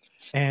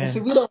 And see,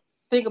 And we don't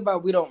think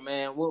about we don't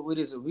man. What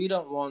is it? We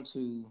don't want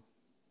to.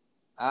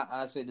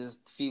 I said this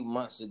a few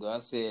months ago. I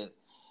said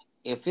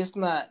if it's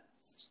not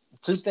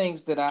two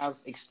things that I've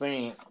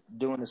experienced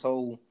during this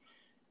whole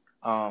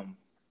um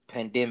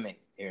pandemic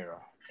era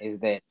is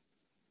that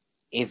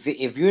if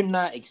you're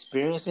not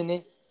experiencing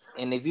it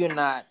and if you're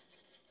not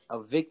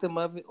a victim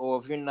of it or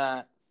if you're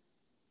not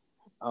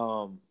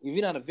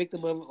a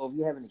victim of it or if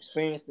you haven't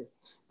experienced it,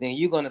 then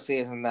you're gonna say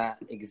it's not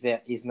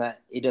exact. It's not.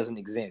 It doesn't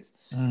exist.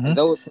 And mm-hmm,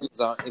 those things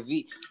are if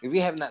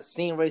you have not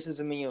seen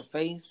racism in your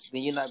face,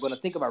 then you're not gonna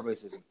think about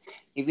racism.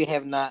 If you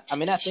have not, I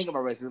mean, not think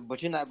about racism,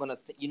 but you're not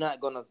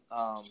gonna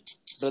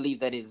believe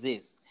that it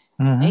exists.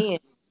 mm-hmm, And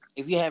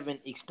if you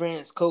haven't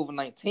experienced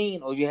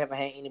COVID-19 or you haven't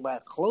had anybody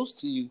close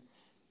to you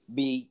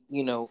be,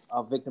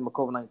 a victim of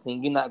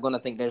COVID-19, you're not going to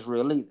think that's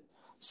real either.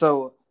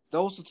 So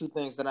those are two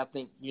things that I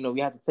think, you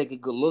have to take a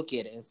good look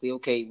at it and say,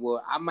 okay,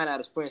 well, I might not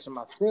experience it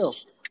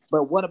myself,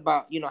 but what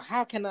about,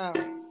 how can I?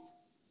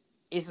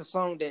 It's a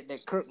song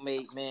that Kirk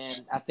made, man.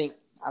 I think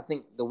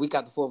the week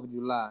after 4th of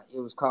July, it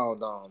was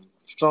called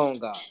 "Strong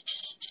God,"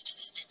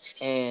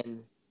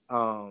 and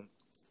um,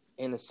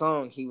 in the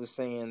song he was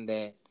saying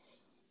that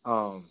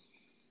um,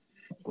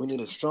 we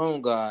need a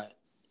strong God.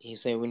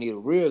 He's saying we need a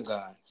real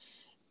God.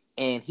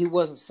 And he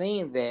wasn't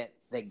saying that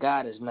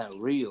God is not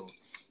real.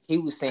 He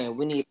was saying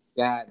we need a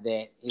God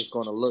that is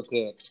going to look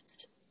at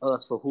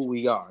us for who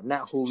we are,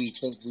 not who we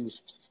think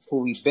who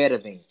we better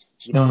than.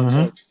 You know what I'm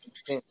mm-hmm.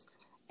 saying?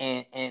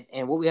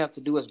 And what we have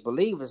to do as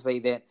believers say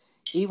that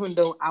even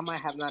though I might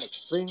have not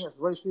experienced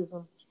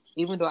racism,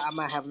 even though I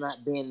might have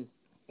not been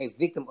a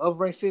victim of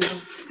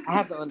racism, I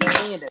have to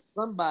understand that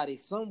somebody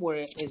somewhere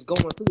is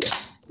going through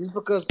that. Just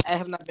because I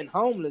have not been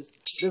homeless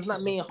does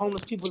not mean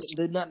homeless people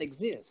do not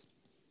exist.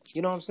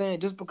 You know what I'm saying?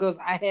 Just because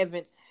I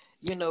haven't,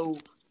 you know,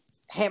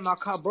 had my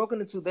car broken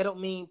into, that don't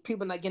mean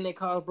people not getting their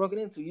cars broken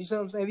into. You see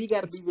what I'm saying? We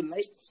got to be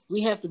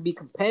we have to be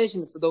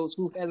compassionate for those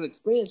who hasn't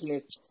experienced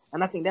this.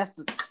 And I think that's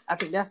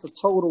the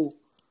total.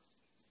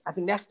 I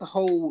think that's the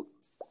whole.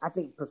 I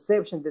think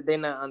perception that they're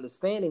not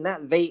understanding.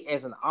 Not they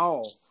as an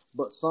all,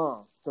 but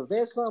some. Because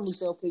there's some who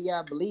say, okay, yeah,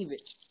 I believe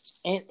it.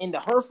 And the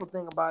hurtful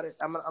thing about it,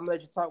 I'm gonna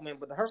let you talk, man.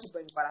 But the hurtful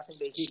thing about it, I think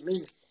that hit me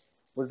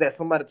was that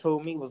somebody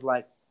told me was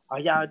like, "Are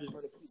y'all just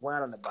gonna keep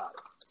whining about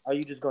it? Are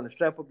you just gonna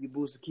strap up your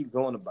boots and keep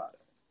going about it?"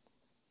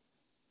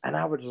 And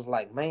I was just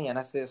like, man,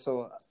 I said,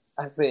 so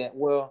I said,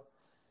 well,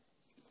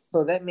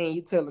 so that means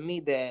you telling me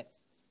that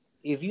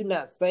if you're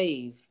not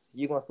saved,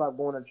 you're gonna stop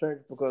going to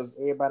church because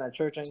everybody in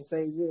church ain't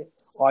saved yet?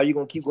 Or are you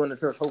gonna keep going to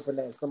church hoping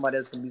that somebody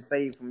else can be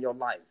saved from your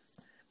life?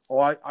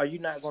 Or are you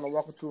not gonna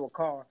walk into a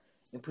car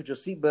and put your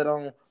seatbelt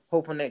on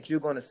hoping that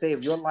you're gonna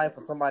save your life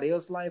or somebody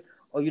else's life?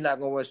 Or you're not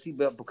gonna wear a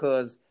seatbelt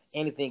because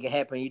anything can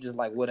happen, you just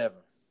like whatever.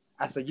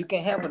 I said you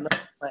can't have an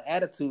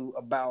attitude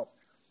about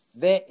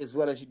that as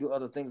well as you do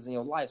other things in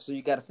your life. So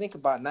you got to think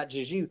about not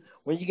just you.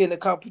 When you get in the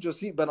car, put your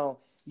seatbelt on.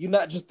 You're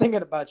not just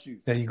thinking about you.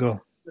 There you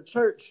go. The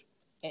church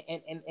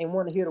and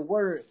want to hear the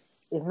word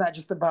is not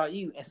just about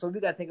you. And so we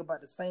got to think about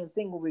the same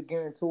thing when we're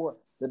gearing toward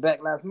the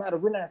Black Lives Matter.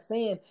 We're not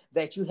saying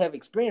that you have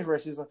experienced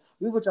racism.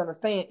 We want you to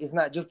understand it's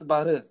not just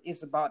about us.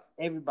 It's about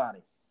everybody.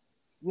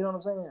 You know what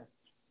I'm saying?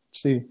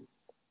 See,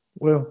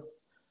 well,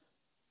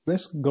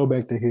 let's go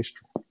back to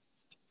history.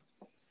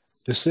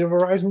 The civil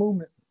rights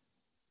movement,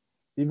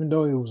 even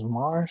though it was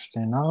marched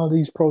and all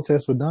these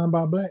protests were done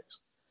by blacks,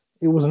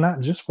 it was not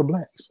just for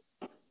blacks.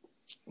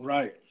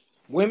 Right.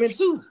 Women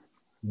too.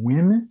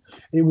 Women,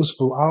 it was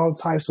for all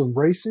types of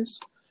races.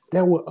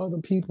 There were other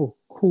people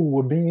who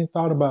were being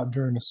thought about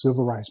during the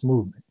civil rights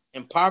movement.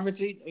 And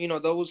poverty,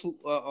 those who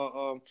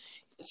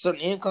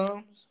certain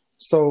incomes.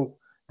 So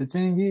the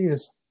thing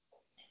is,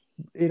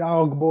 it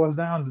all boils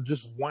down to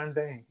just one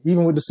thing.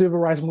 Even with the civil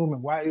rights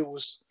movement, why it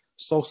was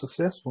so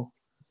successful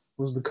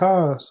was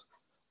because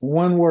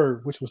one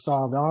word which would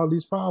solve all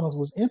these problems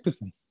was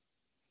empathy.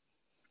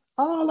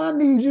 All I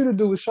need you to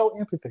do is show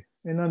empathy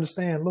and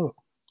understand, look,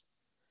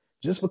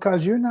 just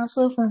because you're not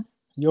suffering,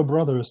 your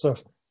brother is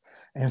suffering.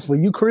 And for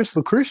you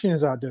for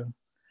Christians out there,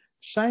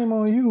 shame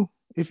on you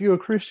if you're a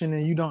Christian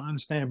and you don't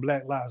understand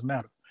Black Lives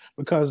Matter.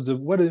 Because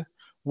what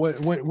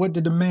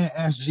did the man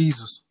ask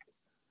Jesus?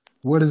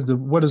 What is the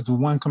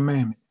one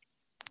commandment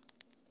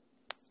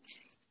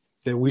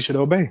that we should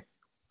obey?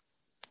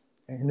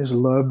 And it's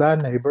love thy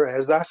neighbor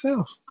as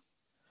thyself.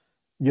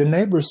 Your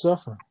neighbor is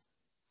suffering.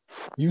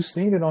 You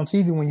seen it on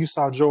TV when you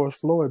saw George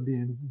Floyd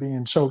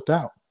being choked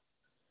out.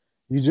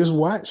 You just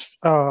watched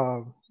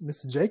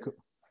Mr. Jacob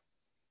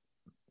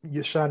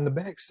get shot in the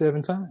back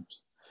 7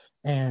 times.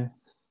 And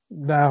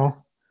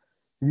now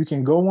you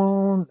can go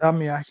on. I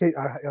mean, I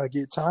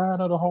get tired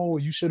of the whole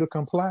 "you should have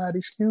complied"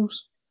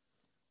 excuse.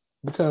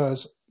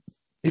 Because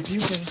if you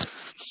can,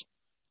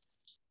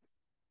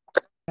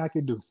 I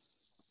could do.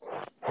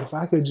 If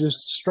I could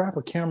just strap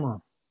a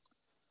camera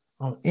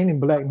on any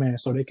black man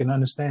so they can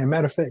understand.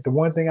 Matter of fact, the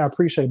one thing I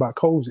appreciate about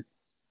COVID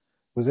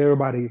was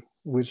everybody,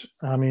 which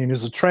I mean,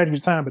 it's a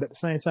tragic time, but at the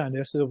same time,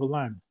 there's silver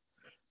lining.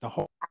 The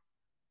whole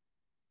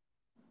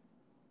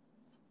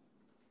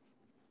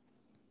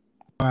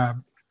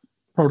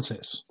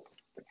protests.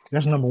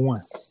 That's number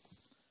one.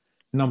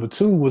 Number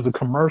 2 was the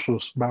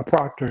commercials by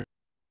Procter,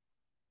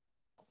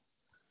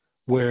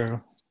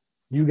 where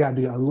you got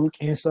to look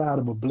inside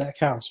of a black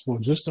house for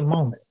just a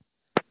moment,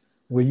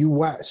 where you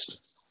watched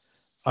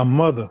a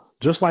mother,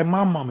 just like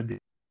my mama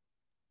did,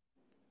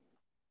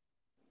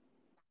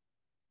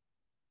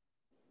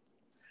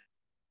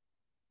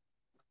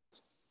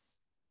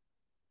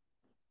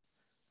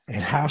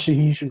 and how she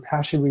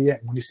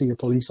react when you see a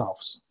police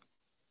officer.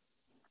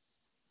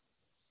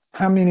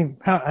 How many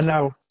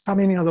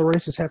other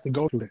races have to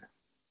go through that?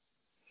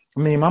 I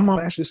mean, my mom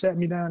actually sat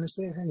me down and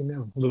said, "Hey,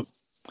 man, look,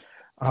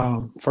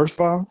 first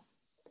of all,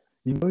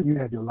 you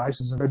have your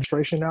license and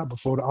registration out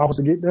before the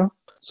officer get there,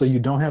 so you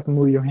don't have to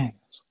move your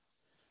hands.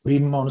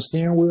 Leave them on the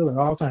steering wheel at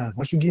all times.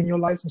 Once you get your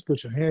license,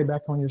 put your hand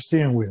back on your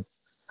steering wheel.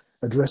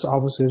 Address the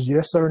officers,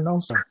 yes, sir, no,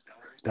 sir.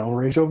 Don't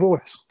raise your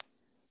voice.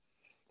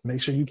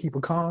 Make sure you keep a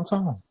calm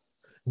tone.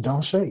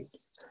 Don't shake.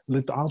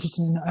 Look the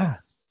officer in the eye.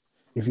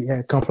 If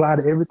you comply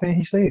to everything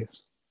he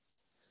says."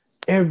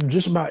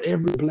 Just about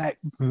every black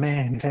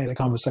man has had that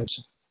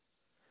conversation.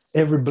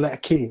 Every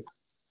black kid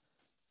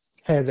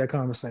has that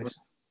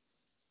conversation.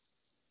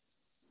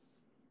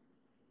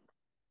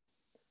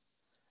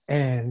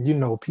 And,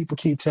 people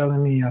keep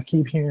telling me, I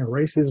keep hearing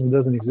racism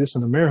doesn't exist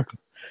in America.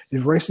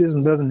 If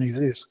racism doesn't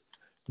exist,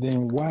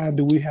 then why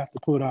do we have to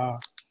put our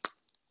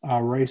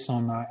race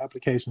on our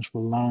applications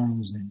for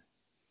loans and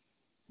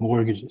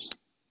mortgages?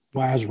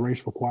 Why is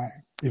race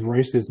required? if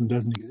racism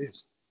doesn't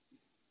exist?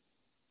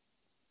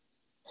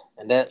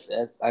 And that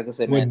like I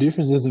said, What man,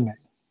 difference does it make?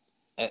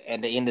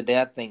 at the end of the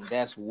day, I think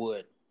that's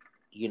what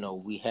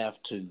we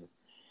have to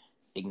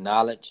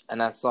acknowledge.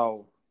 And I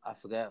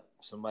forgot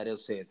somebody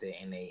else said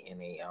that in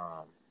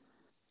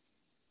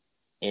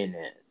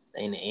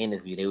in the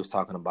interview they was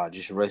talking about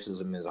just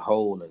racism as a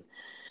whole, and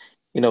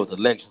with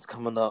elections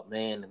coming up,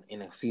 man,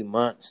 in a few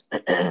months,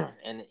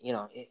 and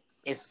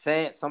it's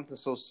sad. Something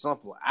so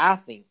simple. I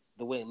think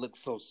the way it looks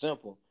so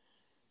simple,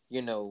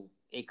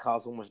 it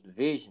caused so much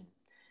division.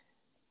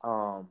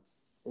 Um,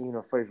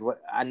 first,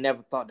 what I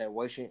never thought that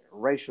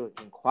racial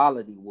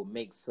inequality would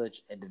make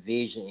such a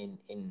division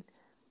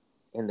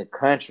in the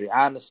country.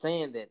 I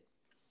understand that.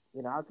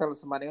 I was telling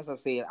somebody else. I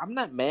said I'm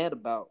not mad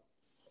about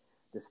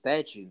the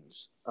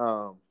statues,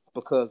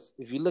 because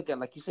if you look at,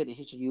 like you said, the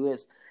history of the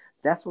U.S.,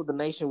 that's what the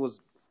nation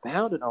was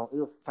founded on. It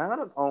was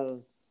founded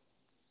on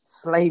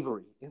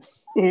slavery.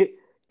 it,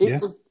 Yeah,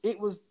 it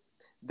was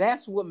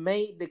that's what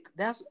made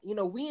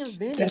we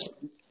invented that's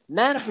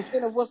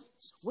 90% of what's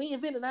we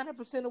invented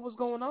 90% of what's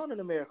going on in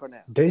America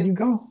now. there you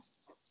go.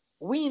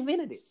 We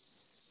invented it.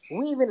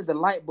 We invented the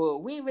light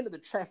bulb. We invented the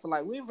traffic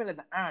light. We invented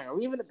the iron.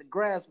 We invented the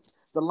grass,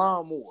 the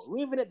lawnmower.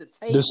 We invented the The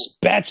table. We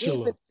spatula,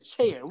 invented the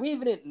chair.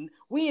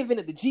 We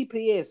invented the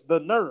GPS, the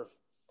nerve.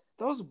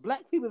 Those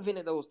black people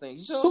invented those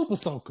things. You know? super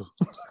soaker,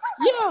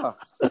 Yeah.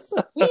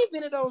 We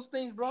invented those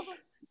things, brother.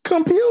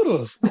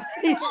 computers.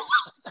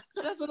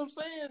 That's what I'm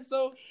saying.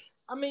 So,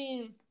 I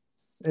mean,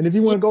 And if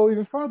you yeah, want to go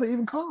even further,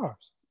 even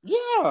cars.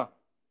 yeah,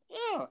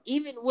 yeah.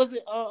 Even was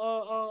it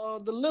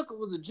the liquor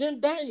was it Jim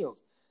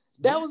Daniels?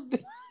 That Yeah, was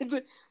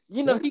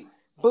yeah.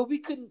 but we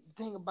couldn't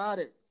think about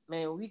it,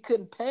 man. We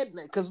couldn't patent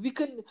it because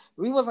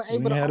we wasn't We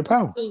able ain't to had the own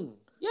power. the thing.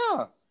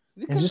 Yeah,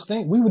 we And couldn't. just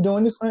think, we were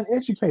doing this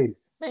uneducated.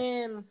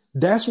 Man,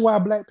 That's why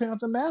Black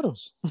Panther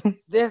matters.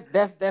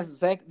 that's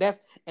exact.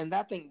 And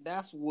I think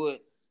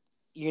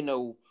you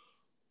know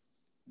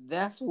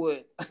that's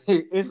what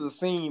it's a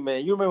scene,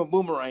 man. You remember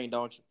Boomerang,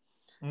 don't you?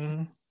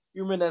 Mm-hmm.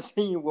 You remember that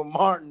scene with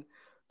Martin?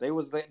 They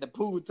was at the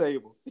pool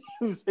table.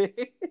 he said,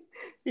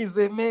 he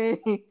said, man,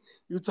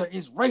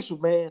 it's racial,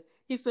 man.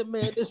 He said,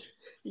 man,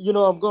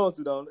 I'm going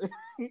to, don't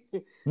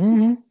it?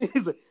 Mm-hmm. he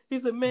said,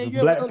 The man,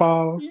 Black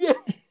Paul. yeah.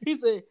 He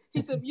said,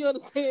 you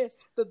understand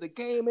that the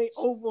game ain't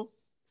over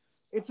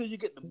until you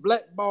get the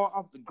black ball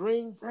off the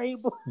green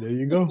table. There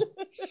you go.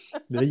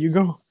 There you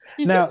go.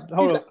 he said, Now, he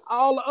hold said, up.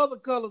 all the other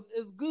colors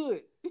is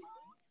good.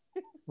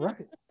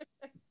 Right,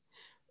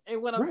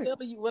 And what I'm right.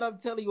 telling you, what I'm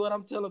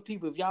telling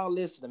people, if y'all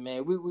listening,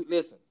 man, we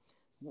listen.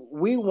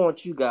 We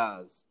want you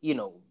guys,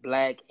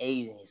 black,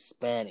 Asian,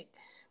 Hispanic.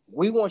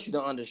 We want you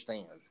to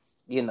understand,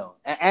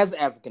 as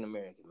African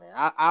American, man.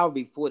 I'll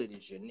be 40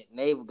 this year.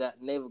 Naval got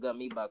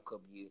me by a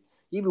couple years.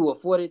 You be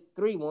what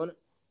 43, one?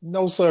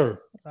 No, sir.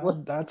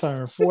 What? I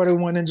turned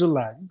 41 in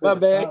July. You My better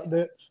bad. stop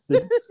that.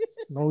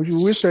 No, you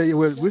wish that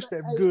wish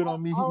that Hey, good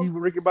on me, even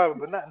Ricky Bobby,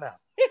 but not now.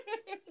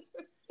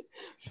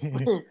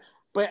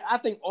 but I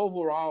think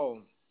overall,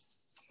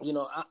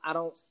 I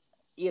don't,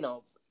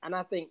 and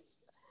I think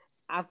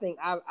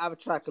I've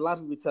tried. A lot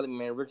of people telling me,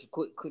 man, Richard,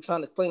 quit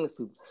trying to explain this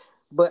to people.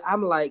 But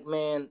I'm like,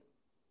 man,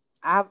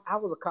 I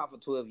was a cop for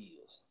 12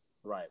 years,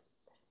 right?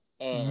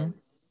 Mm-hmm. And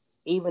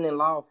even in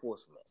law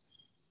enforcement,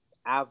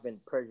 I've been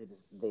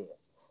prejudiced there.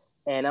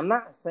 And I'm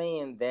not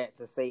saying that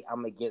to say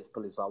I'm against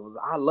police officers.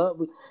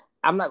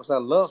 I'm not gonna say I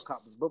love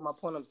cops, but my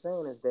point I'm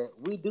saying is that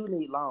we do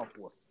need law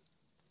enforcement.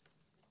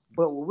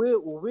 But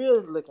what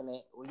we're looking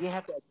at, you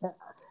have to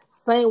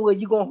same way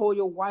you're gonna hold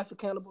your wife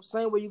accountable,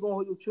 same way you're gonna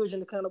hold your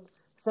children accountable,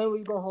 same way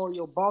you're gonna hold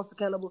your boss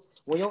accountable.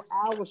 When your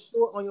hours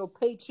short on your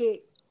paycheck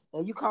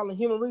and you calling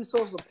human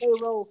resources or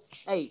payroll,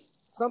 hey,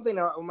 something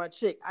on my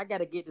check, I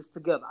gotta get this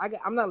together.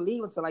 I'm not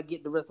leaving until I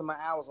get the rest of my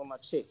hours on my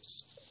check.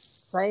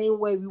 Same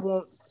way we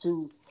want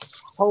to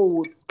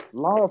hold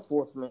law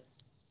enforcement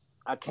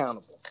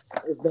accountable.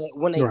 Is that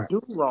when they Right.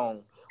 do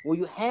wrong, when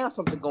you have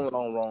something going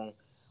on wrong,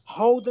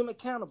 hold them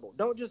accountable.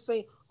 Don't just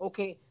say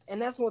okay.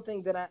 And that's one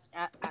thing that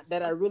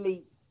I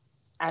really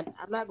I'm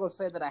not gonna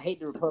say that I hate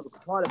the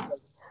Republican Party, but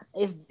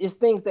it's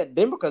things that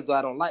Democrats do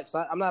I don't like.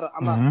 So I'm not a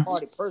Mm-hmm.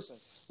 party person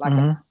like I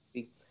Mm-hmm.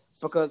 be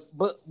because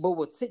but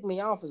what ticked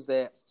me off is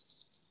that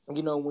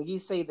when you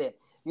say that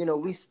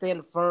we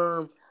stand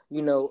firm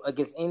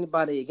against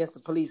anybody against the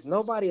police.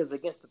 Nobody is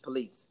against the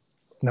police.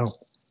 No.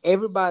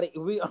 Everybody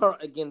we are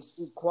against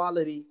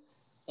equality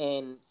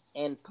and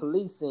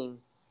policing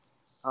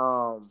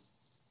um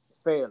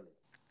fairly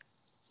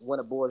when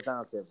it boils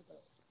down to everything.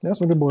 That's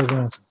what the boys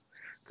answer.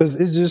 Because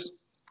it's just,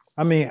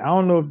 I mean, I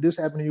don't know if this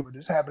happened to you, but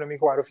this happened to me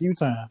quite a few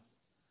times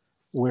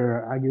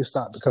where I get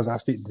stopped because I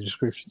fit the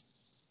description.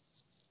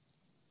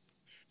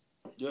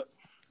 Yep.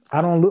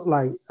 I don't look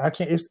like I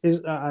can't.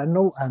 I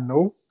know. I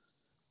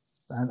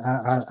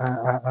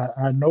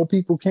know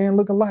people can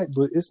look alike,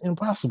 but it's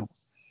impossible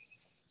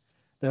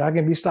that I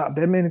can be stopped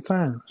that many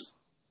times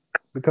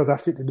because I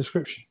fit the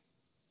description.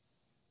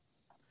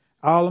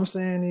 All I'm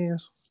saying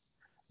is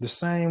the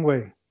same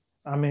way.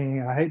 I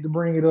mean, I hate to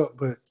bring it up,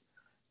 but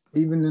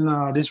even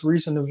in this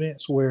recent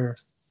events where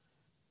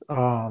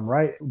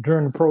right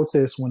during the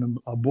protest when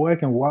a boy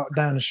can walk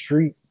down the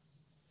street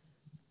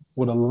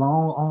with a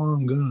long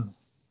arm gun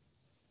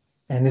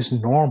and it's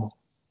normal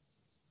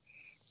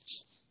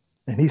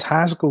and he's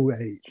high school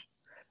age.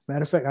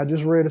 Matter of fact, I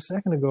just read a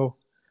second ago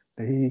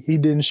that he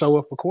didn't show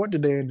up for court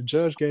today and the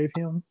judge gave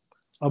him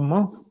a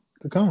month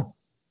to come.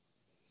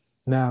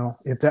 Now,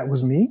 if that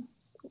was me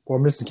or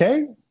Mr.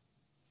 K,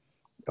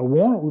 a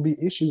warrant would be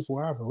issued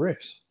for our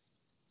arrest.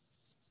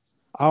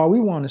 All we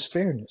want is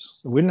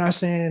fairness. We're not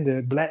saying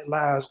that black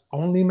lives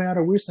only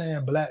matter. We're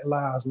saying black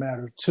lives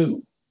matter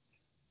too.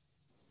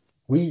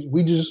 We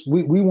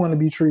want to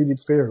be treated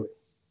fairly.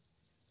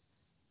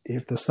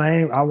 If the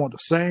same, I want the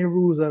same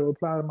rules that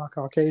apply to my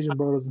Caucasian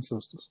brothers and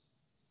sisters.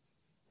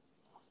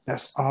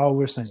 That's all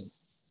we're saying.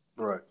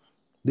 Right.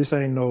 This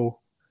ain't no.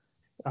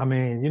 I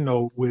mean,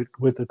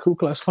 with the Ku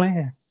Klux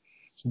Klan,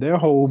 their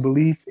whole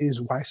belief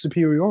is white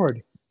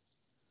superiority.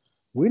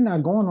 We're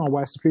not going on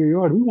white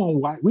superiority. We want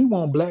white. We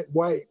want black,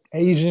 white,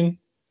 Asian,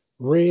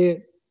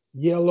 red,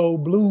 yellow,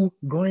 blue,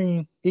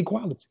 green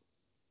equality.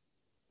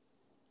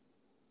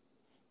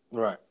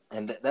 Right.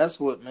 And that's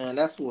what, man.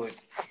 That's what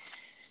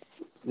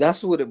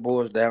it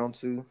boils down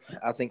to.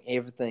 I think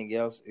everything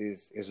else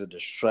is a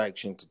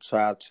distraction to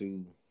try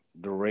to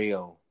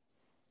derail,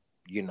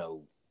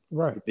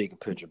 Right. the bigger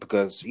picture.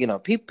 Because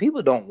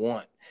people don't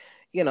want,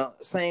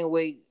 same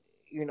way,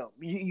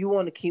 you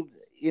want to keep,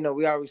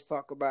 we always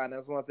talk about. And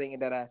that's one thing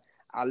that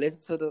I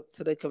listened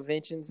to the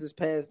conventions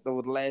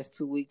over the last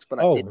 2 weeks, but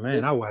I Oh didn't man,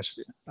 listen. I watched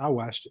it. I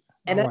watched it.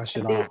 I And watched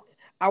I it did. all.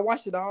 I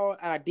watched it all,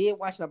 and I did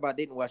watch it, but I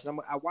didn't watch it.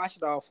 I watched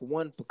it all for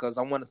one because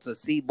I wanted to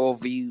see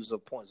both views or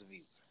points of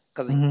view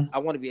because I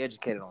want to be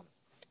educated on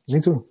it. Me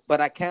too.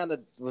 But I kind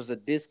of was a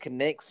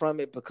disconnect from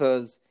it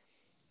because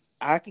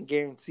I can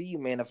guarantee you,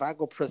 man, if I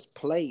go press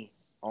play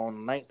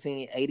on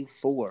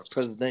 1984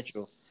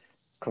 presidential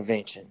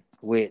convention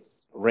with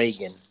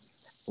Reagan,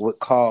 with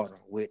Carter,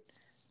 with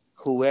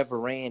whoever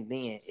ran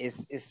then,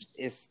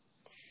 it's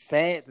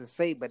sad to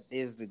say, but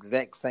it's the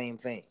exact same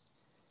thing.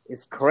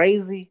 It's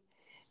crazy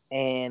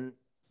and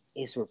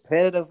it's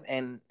repetitive,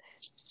 and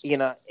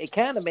it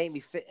kind of made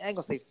me. I ain't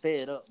gonna say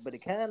fed up, but it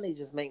kind of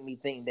just made me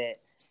think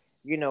that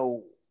you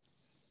know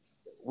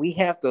we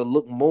have to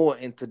look more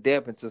into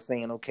depth into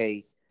saying,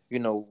 okay, we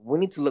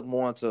need to look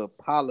more into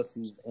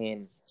policies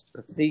and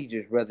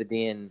procedures rather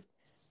than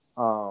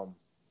um,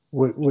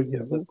 Yeah,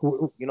 you know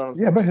what I'm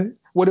yeah, saying? but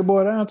what it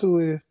boiled down to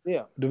is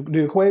Yeah,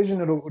 the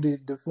equation or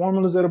the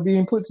formulas that are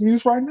being put to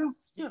use right now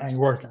yeah, ain't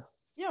working.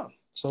 yeah,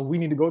 So we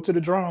need to go to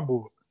the drawing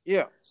board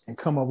yeah. and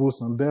come up with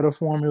some better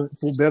formula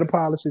for better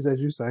policies,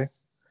 as you say,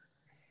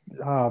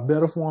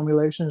 better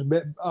formulations,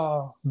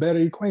 better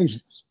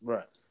equations.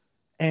 Right.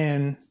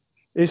 And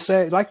it's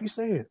sad, like you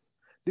said,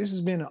 this has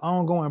been an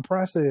ongoing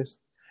process.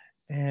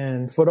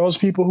 And for those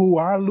people who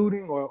are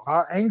looting or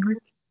are angry,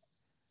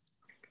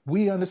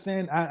 we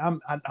understand.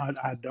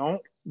 I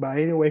don't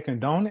by any way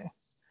condone it,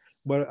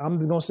 but I'm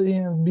just gonna sit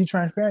here and be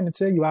transparent and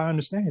tell you I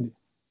understand it.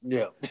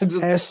 Yeah. At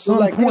just some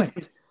like Chris,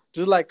 point,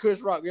 just like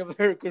Chris Rock. You ever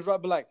heard Chris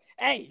Rock be like,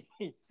 "Hey,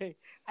 I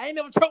ain't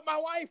never choked my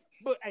wife,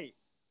 but hey,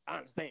 I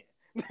understand."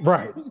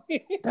 right?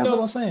 That's what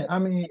No. I'm saying. I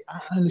mean,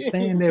 I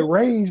understand that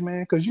rage,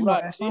 man, because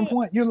Right. at some Yeah.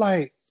 point you're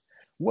like,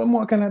 what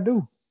more can I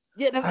do?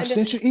 Yeah. I've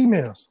sent you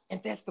emails.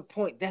 And that's the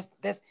point. That's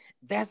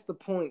the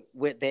point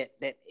where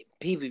that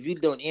people, if you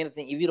don't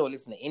anything, if you don't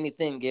listen to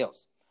anything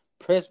else,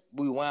 press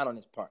rewind on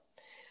this part.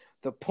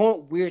 The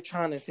point we're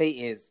trying to say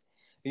is,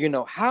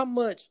 how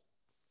much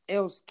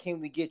else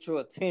can we get your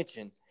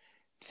attention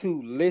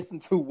to listen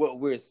to what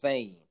we're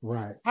saying?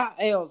 Right. How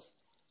else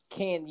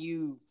can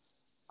you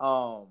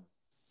um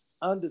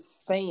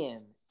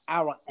understand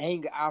our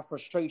anger, our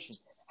frustration?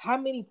 How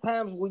many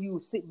times will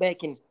you sit back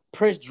and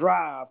press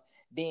drive,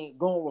 then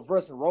go in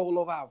reverse and roll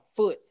over our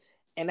foot?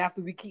 And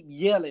after we keep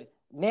yelling,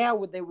 now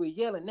what they were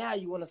yelling, now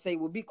you want to say,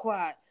 well, be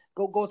quiet,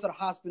 go to the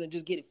hospital and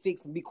just get it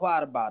fixed and be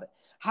quiet about it.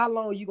 How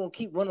long are you gonna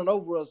keep running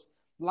over us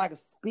like a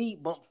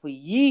speed bump for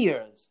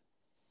years?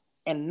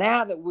 And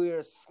now that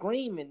we're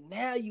screaming,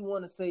 now you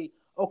want to say,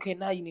 okay,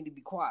 now you need to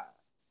be quiet.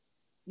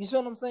 You see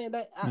what I'm saying?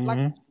 That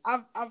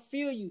Mm-hmm. I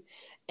feel you,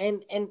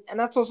 and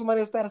I told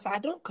somebody else that I said I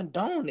don't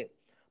condone it,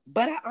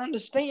 but I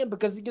understand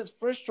because it gets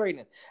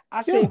frustrating. I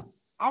Yeah. said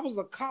I was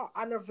a cop.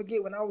 I never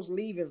forget when I was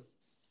leaving.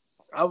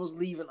 I was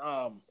leaving.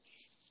 I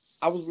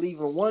was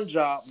leaving one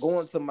job,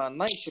 going to my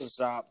night shift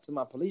job to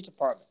my police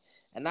department,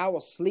 and I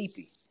was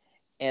sleepy,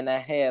 and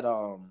I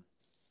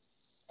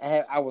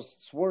was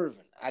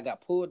swerving. I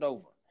got pulled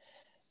over,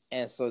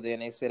 and so then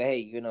they said,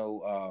 hey,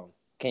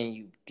 can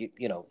you get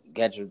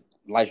got your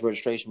license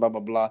registration, blah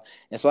blah blah.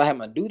 And so I had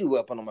my duty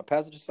weapon on my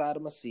passenger side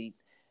of my seat,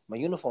 my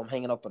uniform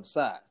hanging up on the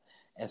side.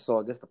 And so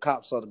I guess the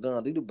cop saw the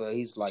gun duty, but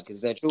he's like,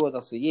 "Is that yours?" I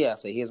said, "Yeah." I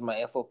said, "Here's my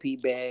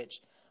FOP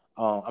badge.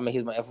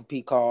 Here's my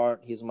FOP card.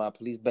 Here's my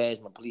police badge,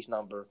 my police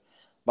number,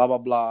 blah blah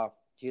blah.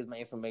 Here's my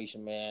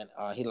information, man."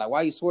 He's like,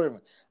 "Why are you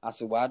swerving?" I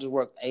said, "Well, I just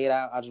worked 8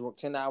 hours. I just worked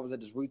 10 hours at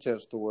this retail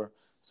store,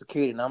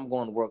 security, and I'm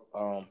going to work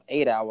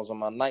 8 hours on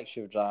my night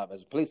shift job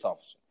as a police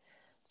officer."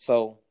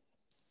 So,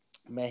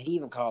 man, he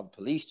even called the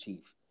police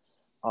chief.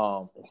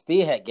 And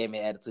still had gave me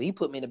an attitude. He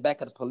put me in the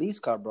back of the police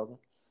car, brother.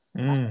 I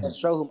had Mm. to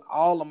show him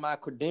all of my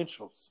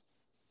credentials.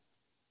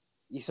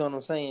 You see what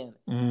I'm saying?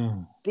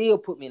 Mm. Still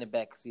put me in the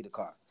back seat of the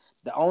car.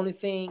 The only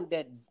thing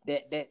that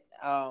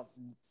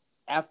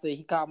after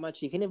he called my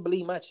chief, he didn't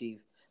believe my chief.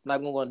 I'm not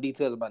gonna go into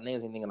details about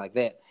names or anything like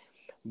that.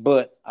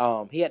 But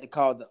he had to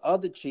call the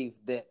other chief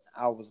that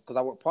I was, because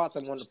I work part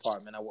time in one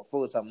department, I work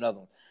full time in another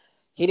one.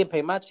 He didn't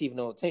pay my chief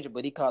no attention,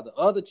 but he called the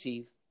other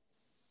chief,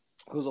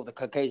 who's of the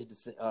Caucasian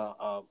descent,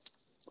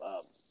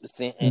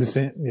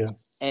 Descent. Yeah.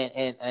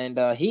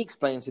 and he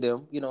explained to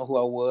them, who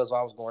I was, why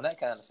I was going, that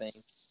kind of thing.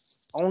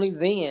 Only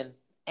then,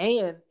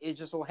 and it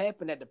just so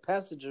happened that the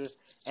passenger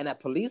in that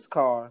police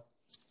car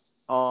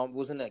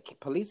was in a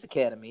police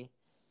academy,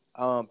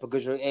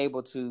 because you're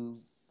able to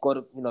go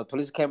to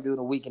police academy during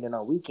the weekend, and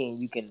on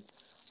weekend you can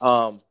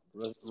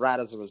ride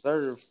as a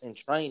reserve in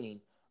training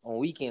on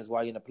weekends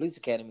while you're in the police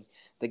academy.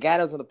 The guy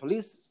that was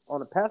on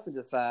the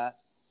passenger side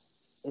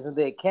is in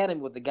the academy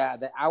with the guy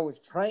that I was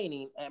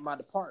training at my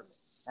department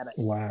at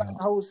Wow. the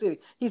whole city.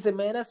 He said,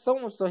 "Man, that's so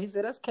and so." He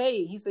said, "That's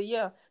K." He said,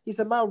 "Yeah." He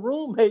said, "My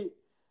roommate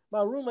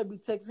be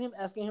texting him,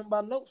 asking him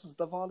about notes and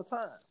stuff all the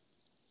time."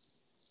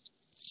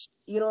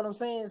 You know what I'm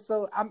saying?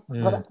 So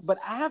Mm. but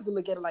I have to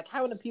look at it like,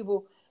 how many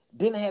people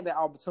didn't have that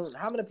opportunity?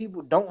 How many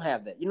people don't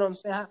have that? You know what I'm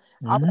saying?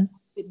 I would Mm-hmm.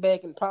 sit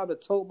back and probably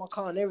told my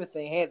car and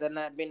everything had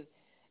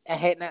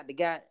not the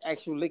guy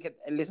actually look at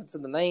and listen to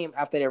the name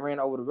after they ran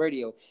over the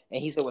radio,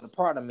 and he said, "With the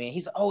partner, man,"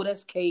 he said, "Oh,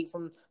 that's Kate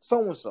from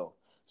so and so."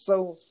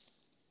 So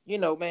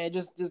man,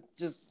 just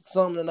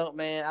summing it up,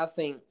 man.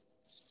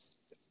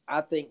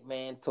 I think,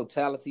 man,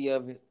 totality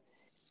of it,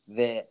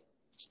 that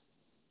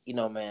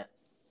man,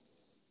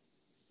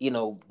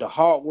 the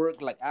hard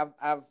work. Like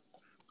I've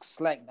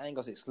slacked. I ain't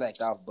gonna say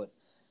slacked off, but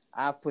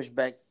I've pushed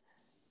back,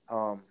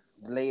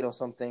 delayed on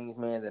some things,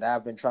 man, that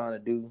I've been trying to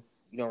do.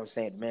 You know what I'm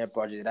saying? The man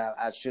project that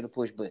I should have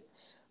pushed, but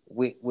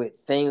with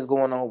things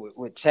going on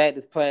with Chad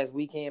this past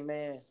weekend,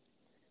 man,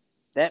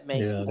 that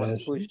made me Yeah. want to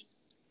That's push.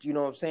 You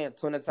know what I'm saying?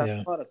 20 times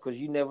yeah. harder, because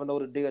you never know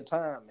the day or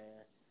time,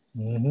 man.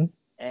 Mm-hmm.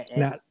 And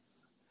Now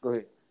go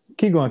ahead.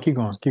 keep going. Keep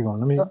going. Keep going.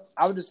 Let me. So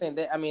I was just saying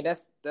that. I mean,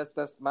 that's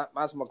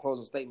my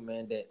closing statement,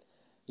 man. That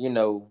you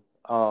know,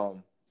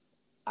 um,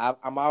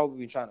 I'm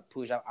always trying to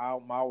push.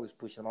 I'm always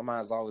pushing. My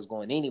mind's always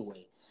going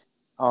anyway.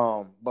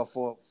 But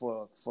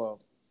for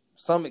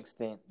some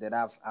extent that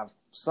I've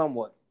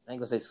somewhat, I ain't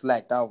gonna say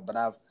slacked off, but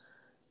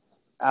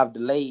I've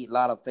delayed a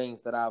lot of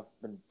things that I've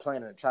been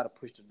planning to try to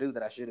push to do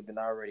that I should have been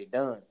already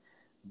done.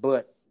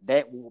 But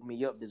that woke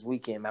me up this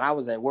weekend, man. I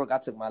was at work. I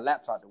took my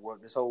laptop to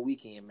work this whole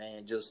weekend,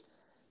 man. Just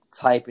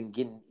typing,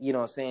 getting, you know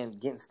what I'm saying,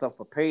 getting stuff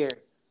prepared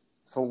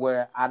for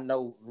where I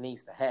know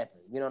needs to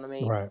happen. You know what I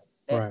mean? Right.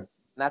 That, Right.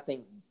 and I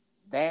think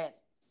that,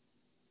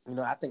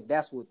 I think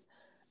that's what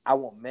I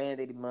want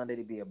Mandated Monday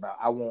to be about.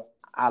 I want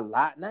our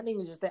life, not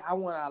even just that. I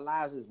want our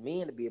lives as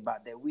men to be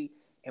about that. We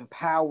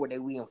empower,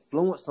 that we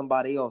influence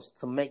somebody else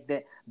to make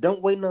that.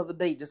 Don't wait another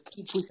day. Just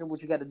keep pushing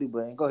what you got to do,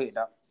 man. Go ahead,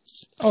 doc.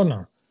 Oh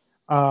no.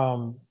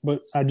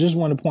 But I just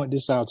want to point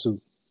this out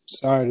too.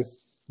 Sorry,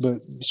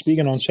 but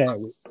speaking on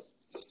Chadwick,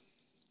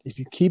 if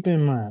you keep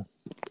in mind,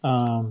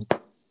 um,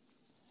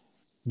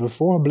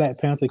 before Black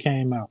Panther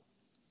came out,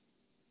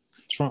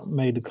 Trump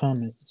made the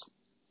comments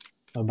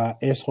about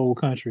S-hole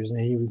countries,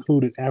 and he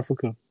included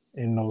Africa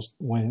in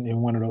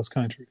one of those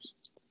countries.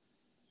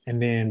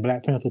 And then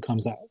Black Panther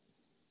comes out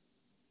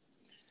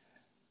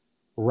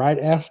right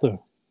after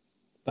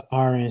the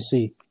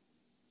RNC.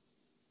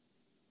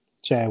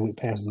 Chadwick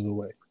passes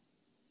away.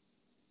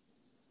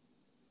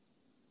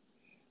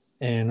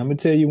 And I'm gonna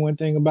tell you one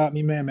thing about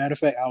me, man. Matter of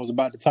fact, I was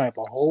about to type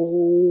a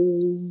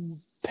whole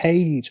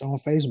page on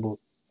Facebook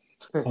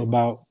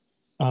about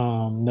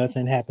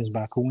nothing happens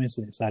by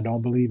coincidence. I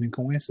don't believe in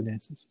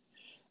coincidences.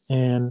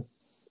 And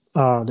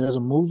there's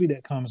a movie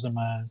that comes to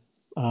mind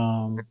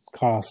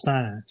called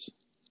Signs.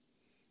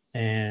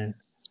 And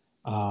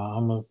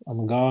I'm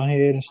gonna go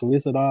ahead and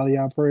solicit all of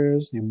y'all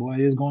prayers. Your boy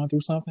is going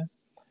through something.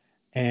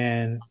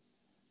 And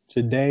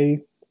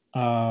today,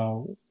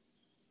 uh,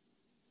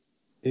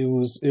 it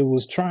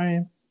was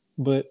trying,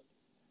 but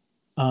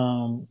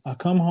I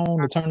come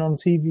home to turn on the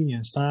TV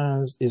and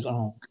Signs is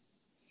on.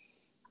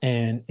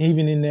 And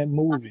even in that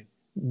movie,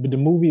 but the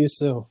movie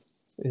itself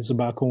is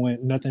about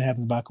nothing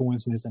happens by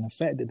coincidence. And the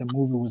fact that the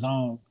movie was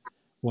on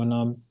when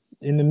I'm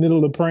in the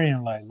middle of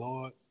praying, like,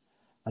 Lord,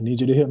 I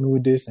need you to help me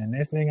with this. And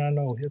next thing I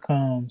know, here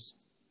comes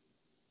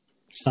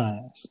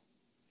Signs.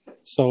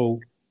 So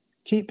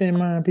keep in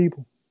mind,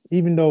 people,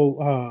 even though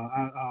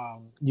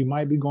you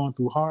might be going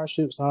through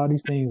hardships, all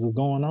these things are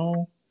going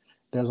on,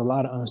 there's a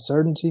lot of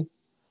uncertainty.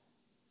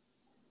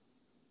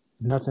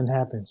 Nothing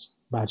happens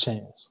by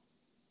chance.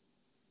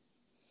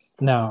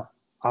 Now,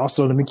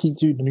 also, let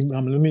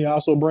me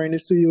also bring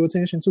this to your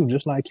attention too,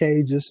 just like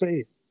Kay just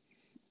said.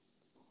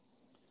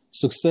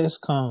 Success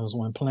comes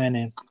when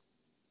planning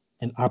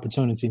and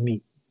opportunity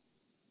meet.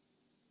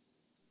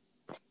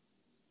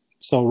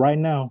 So right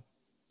now,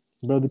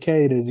 Brother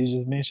Cade, as you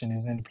just mentioned,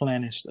 is in the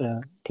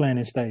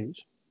planning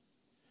stage.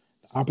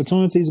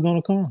 Opportunity is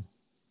going to come.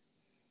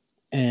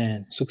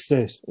 and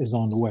success is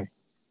on the way.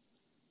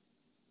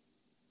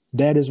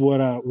 That is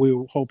what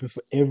we're hoping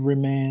for every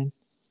man,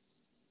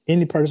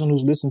 any person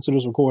who's listening to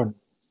this recording,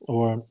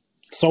 or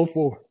so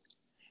forth.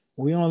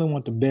 We only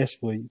want the best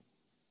for you.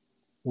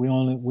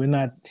 We're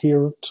not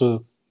here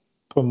to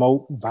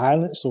promote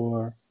violence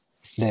or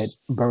that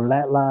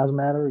Black Lives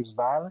Matter is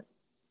violent.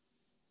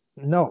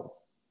 No,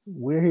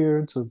 we're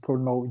here to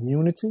promote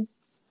unity,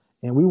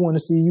 and we want to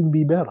see you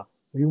be better.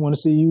 We want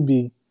to see you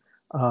be.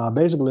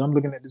 Basically, I'm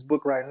looking at this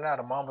book right now,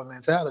 The Mamba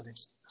Mentality,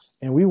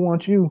 and we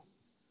want you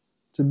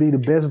to be the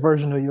best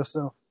version of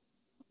yourself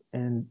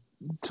and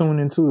tune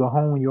into the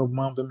hone your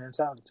Mamba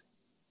mentality.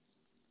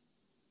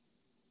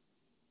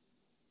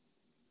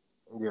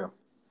 Yeah.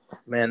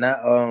 Man,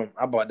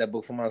 I bought that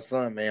book for my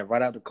son, man.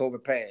 Right after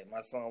COVID passed,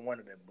 my son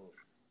wanted that book.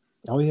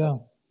 Oh yeah,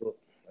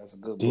 That's a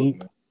good book, deep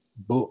man.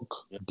 book,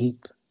 Yeah.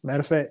 deep. Matter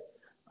of fact,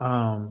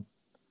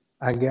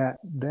 I got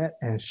that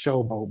and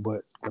Showboat,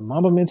 but the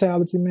Mamba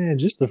mentality, man,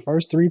 just the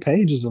first 3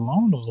 pages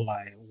alone was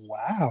like,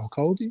 wow,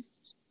 Kobe.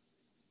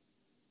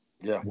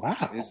 Yeah,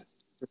 Wow. it's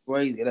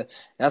crazy.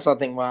 That's I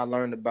think why I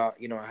learned about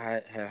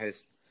how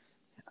his.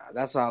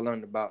 That's how I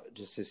learned about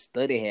just his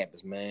study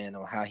habits, man,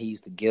 or how he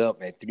used to get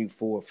up at 3,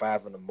 4,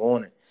 5 in the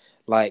morning.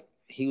 Like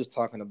he was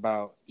talking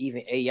about,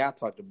 even AI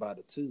talked about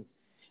it too.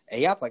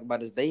 AI talked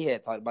about this. They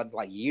had talked about it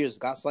like years,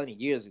 got something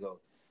years ago.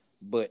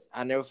 But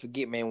I never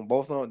forget, man, when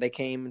both of them they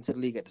came into the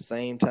league at the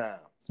same time.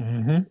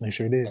 They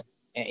sure did.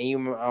 And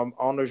even I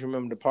don't know if you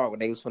remember the part where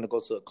they was going to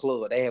go to a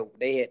club. They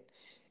had.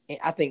 And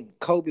I think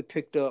Kobe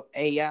picked up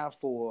AI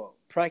for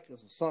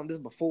practice or something. This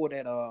is before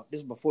that.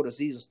 This is before the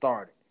season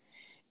started,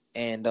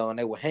 and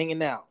they were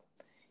hanging out.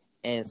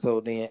 And so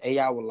then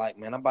AI was like,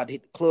 "Man, I'm about to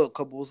hit the club.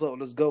 Couple, what's up?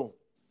 Let's go."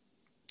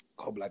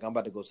 Kobe like, "I'm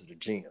about to go to the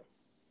gym."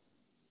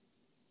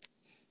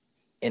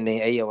 And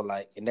then AI was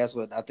like, and that's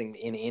what I think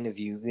in the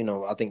interview,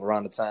 I think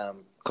around the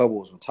time Kobe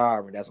was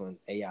retiring, that's when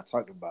AI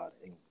talked about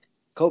it. And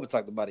Kobe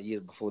talked about it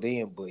years before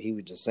then, but he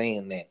was just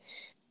saying that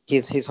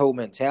his whole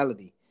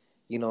mentality,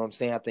 you know what I'm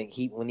saying? I think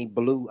when he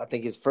blew, I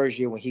think his first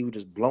year when he was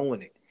just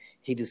blowing it,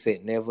 he just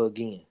said never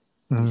again.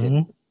 He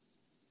said,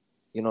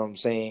 you know what I'm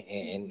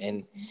saying?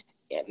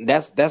 And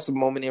that's a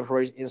moment of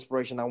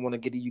inspiration I want to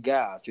get to you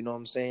guys. You know what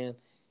I'm saying?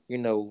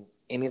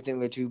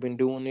 Anything that you've been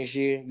doing this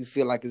year, you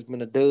feel like it's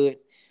been a dud,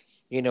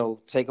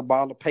 take a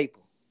ball of paper.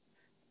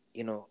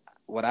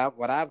 What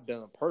I've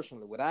done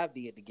personally, what I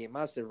did to get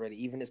myself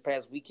ready, even this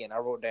past weekend, I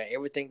wrote down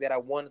everything that I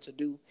wanted to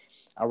do.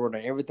 I wrote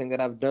down everything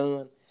that I've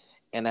done,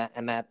 and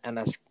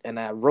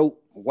I wrote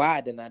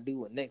why didn't I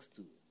do it next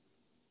to it,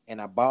 and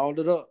I balled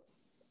it up,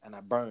 and I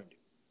burned it,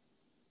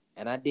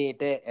 and I did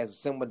that as a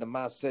symbol to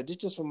myself,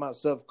 just for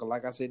myself, because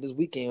like I said, this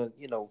weekend,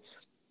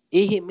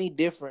 it hit me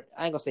different.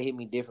 I ain't gonna say hit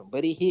me different,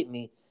 but it hit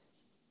me.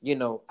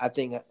 I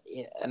think,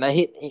 and I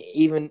hit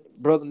even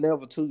Brother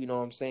Neville too. You know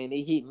what I'm saying?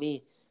 It hit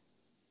me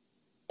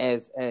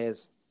as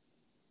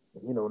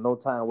no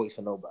time waits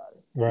for nobody.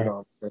 You Right.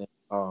 know what I'm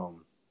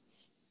saying?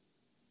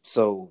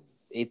 So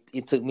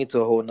it took me to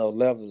a whole nother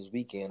level this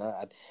weekend.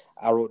 I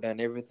wrote down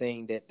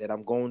everything that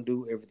I'm going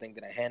to do, everything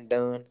that I hadn't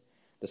done,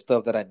 the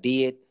stuff that I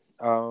did,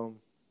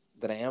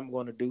 that I am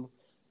going to do.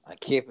 I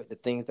kept it. The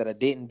things that I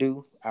didn't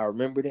do, I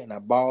remembered it and I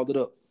balled it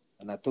up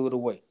and I threw it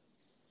away.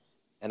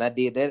 And I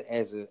did that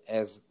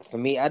for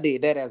me, I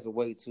did that as a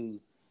way to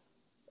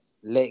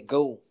let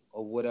go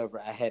of whatever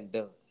I hadn't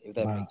done, if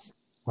that Wow. makes sense.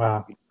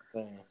 Wow. You know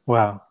what I'm saying?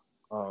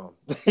 Wow.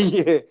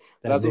 Yeah, That's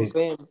that's what I'm deep.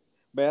 saying,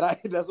 man.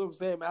 That's what I'm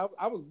saying, man.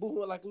 I was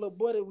booing like a little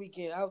boy that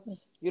weekend.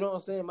 You know what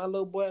I'm saying? My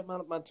little boy,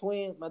 my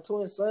twin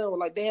son was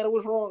like, "Dad,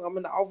 what's wrong? I'm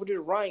in the office this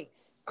rain,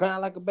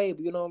 crying like a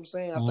baby." You know what I'm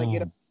saying? After I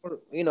get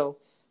up,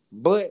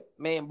 But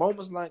man,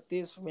 moments like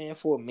this, man,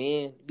 for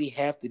men, we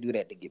have to do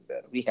that to get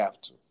better. We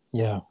have to.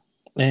 Yeah.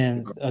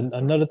 And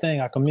another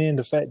thing, I commend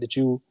the fact that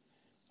you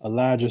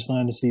allowed your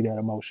son to see that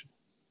emotion.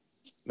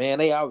 Man,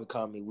 they always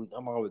call me weak.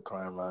 I'm always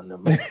crying around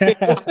them, man.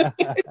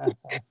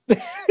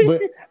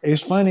 But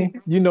it's funny,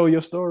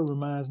 your story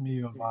reminds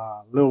me of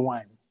Lil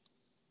Wayne.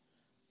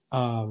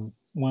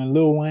 When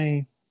Lil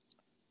Wayne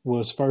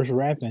was first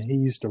rapping, he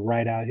used to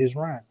write out his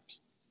rhymes.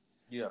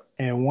 Yeah.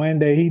 And one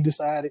day he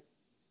decided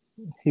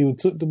he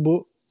took the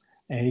book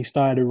and he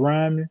started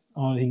rhyming.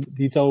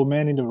 He told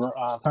Manny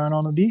to turn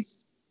on the beat,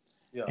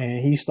 Yeah.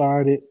 and he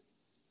started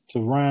to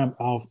rhyme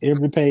off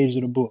every page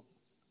of the book.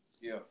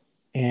 Yeah.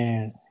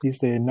 And he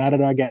said, "Now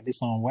that I got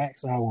this on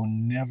wax, I will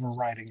never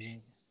write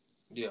again."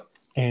 Yeah.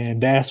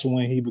 And that's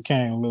when he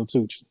became Lil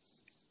Tucci.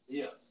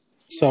 Yeah.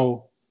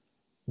 So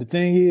the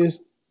thing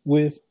is,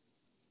 with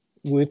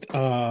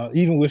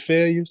even with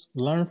failures,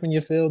 learn from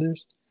your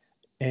failures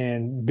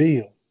and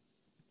build.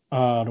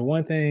 The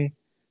one thing,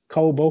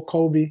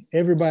 Kobe,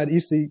 everybody, you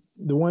see,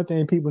 the one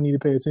thing people need to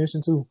pay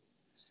attention to,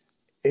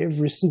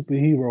 every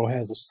superhero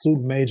has a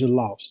super major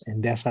loss,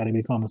 and that's how they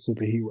become a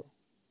superhero.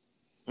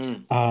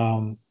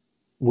 Mm.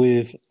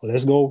 With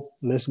let's go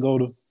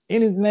to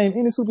any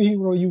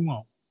superhero you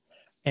want,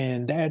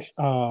 and that's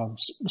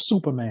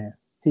Superman.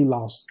 He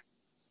lost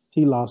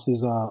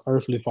his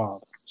earthly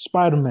father.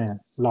 Spider-Man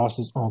lost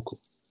his uncle.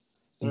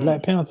 The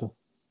Black Panther,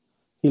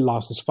 He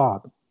lost his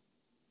father.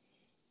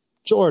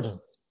 Jordan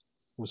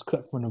was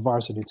cut from the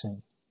varsity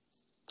team.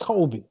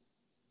 Kobe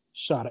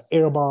shot an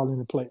air ball in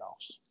the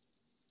playoffs.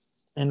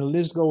 And the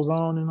list goes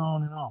on and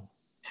on and on.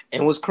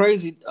 And what's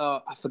crazy,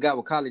 I forgot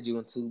what college you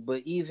went to,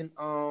 but even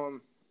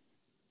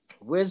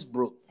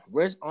Westbrook,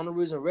 only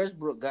reason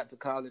Westbrook got to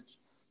college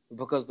was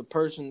because the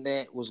person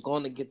that was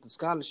going to get the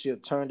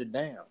scholarship turned it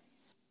down.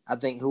 I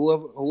think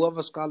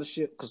whoever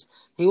scholarship, because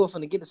he wasn't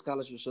going to get the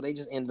scholarship, so they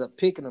just ended up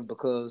picking him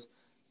because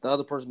the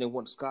other person didn't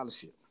want the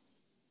scholarship.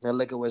 Now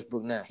look at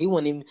Westbrook now. He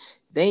wasn't even.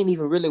 They ain't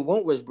even really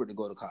want Westbrook to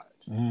go to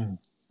college.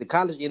 The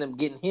college ended up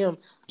getting him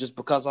just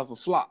because of a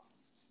flop.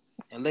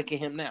 And look at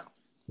him now.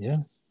 Yeah.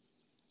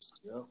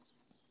 Yep.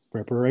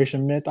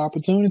 Preparation met the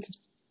opportunity.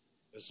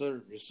 Yes,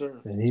 sir. Yes, sir.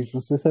 And he's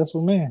a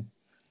successful man.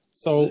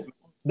 So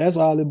that's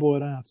all it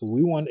boiled down to.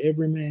 We want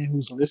every man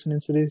who's listening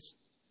to this.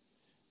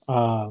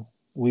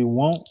 We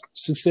want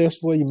success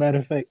for you. Matter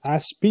of fact, I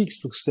speak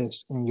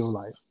success in your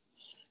life.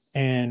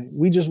 And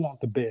we just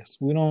want the best.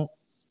 We don't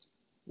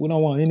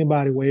want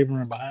anybody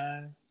wavering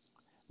behind.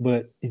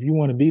 But if you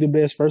want to be the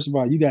best, first of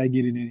all, you got to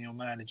get it in your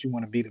mind that you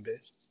want to be the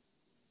best.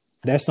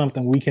 That's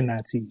something we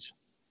cannot teach.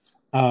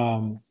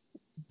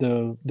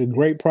 The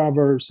great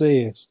proverb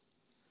says,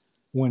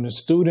 when a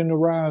student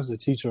arrives, the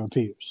teacher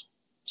appears.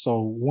 So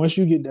once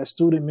you get that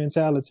student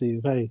mentality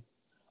of, hey,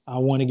 I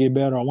want to get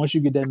better, or once you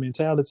get that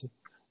mentality,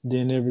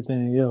 then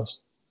everything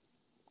else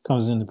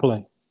comes into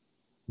play.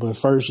 But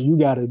first, you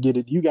got to get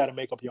it. You got to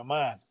make up your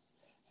mind.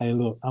 Hey,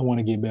 look, I want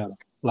to get better.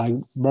 Like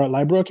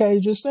Bro K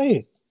just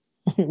said,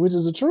 which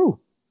is the truth.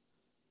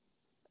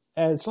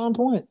 At some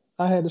point,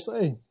 I had to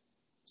say,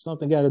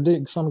 something got to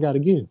dig, something got to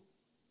give.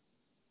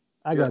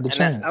 I got to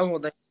change. I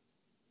want to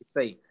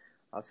say,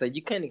 I say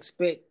you can't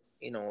expect,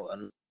 a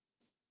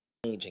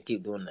change and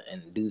keep doing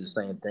and do the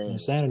same thing.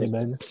 Insanity,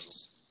 baby.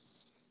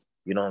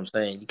 You know what I'm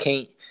saying? You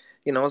can't.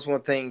 It's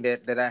one thing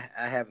that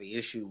I have an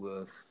issue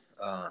with.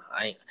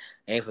 I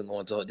ain't even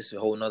going to. This is a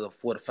whole another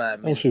 4 to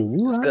 5 minute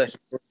discussion.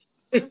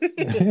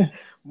 Right.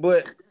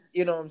 But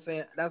you know what I'm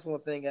saying? That's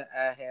one thing I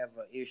have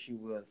an issue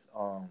with.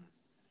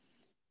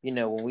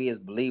 When we as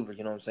believers,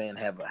 you know what I'm saying,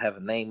 have a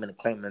name and a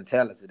claim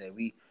mentality that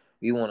we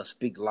want to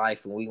speak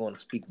life and we want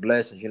to speak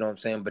blessings, you know what I'm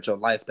saying, but your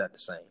life not the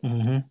same.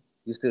 Mm-hmm.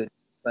 You still do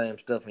the same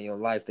stuff in your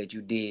life that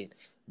you did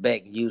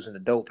back using the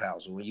dope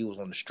house or when you was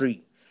on the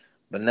street.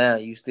 But now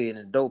you still in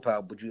the dope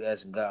house, but you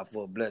asking God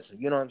for a blessing.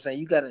 You know what I'm saying?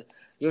 You gotta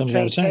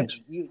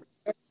change. You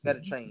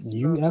gotta change.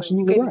 You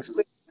absolutely right.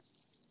 You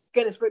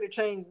can't expect to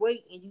change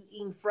weight and you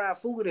eating fried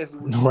food every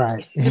week.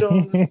 Right. You know what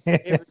I'm saying?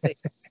 Every day.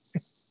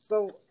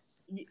 So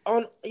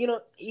I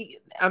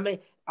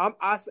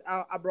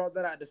brought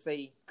that out to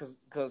say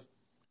because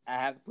I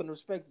have to put in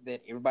respect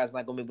that everybody's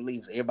not gonna be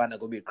believers, everybody's not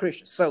gonna be a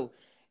Christian. So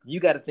you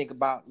got to think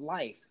about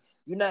life.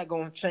 You're not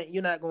gonna change.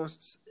 You're not gonna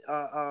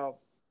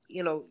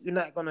you're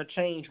not gonna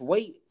change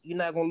weight. You're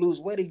not gonna lose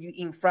weight if you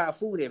eat fried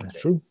food every day.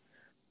 True.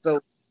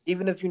 So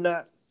even if you're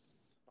not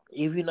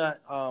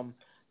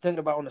thinking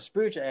about on the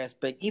spiritual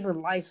aspect,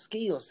 even life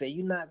skills, say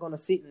you're not gonna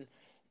sit and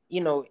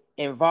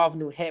involve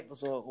new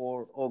habits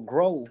or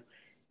grow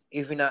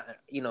if you're not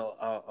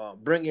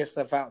bring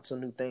yourself out to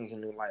new things in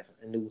new life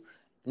and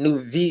new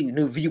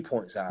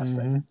viewpoints. I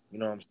say, you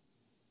know what I'm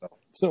saying.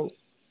 So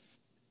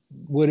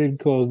what it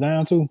goes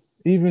down to,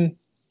 even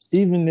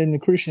in the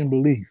Christian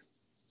belief,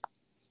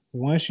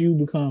 once you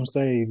become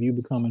saved, you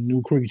become a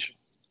new creature.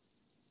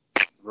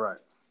 Right.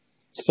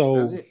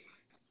 So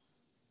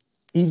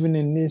even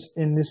in this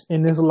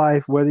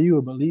life, whether you're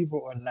a believer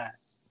or not,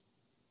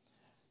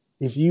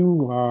 if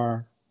you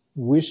are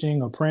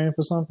wishing or praying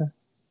for something,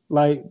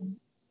 like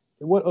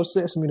what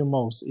upsets me the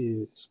most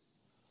is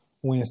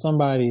when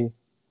somebody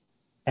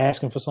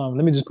asking for something.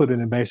 Let me just put it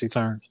in basic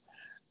terms.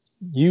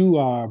 You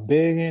are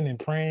begging and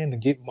praying to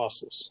get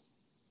muscles,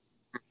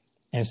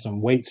 and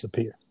some weights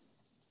appear,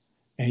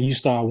 and you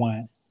start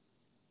whining.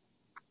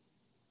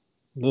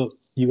 Look,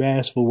 you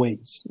asked for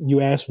weights.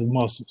 You asked for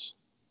muscles.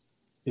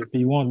 If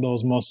you want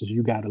those muscles,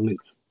 you got to live.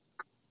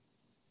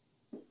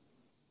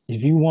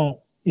 If you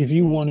want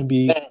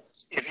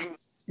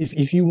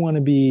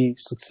to be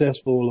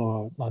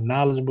successful or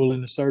knowledgeable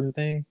in a certain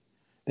thing,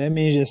 that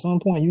means at some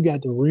point you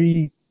got to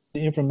read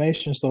the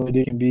information so that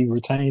it can be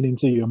retained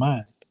into your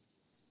mind.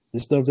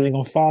 This stuff ain't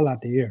gonna fall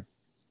out the air.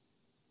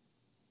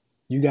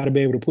 You got to be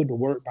able to put the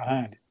work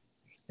behind it,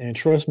 and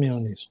trust me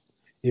on this.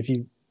 If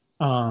you,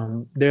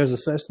 there's a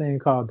such thing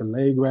called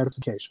delayed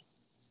gratification.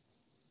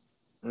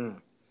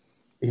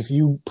 If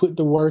you put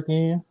the work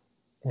in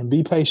and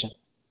be patient.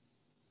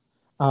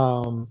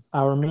 I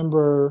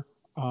remember.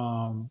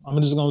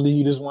 I'm just gonna leave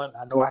you this one.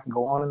 I know I can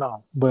go on and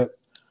on, but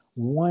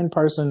one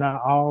person I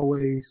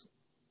always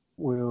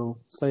will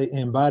say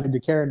embodied the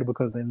character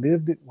because they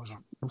lived it was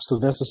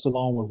Sylvester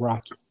Stallone with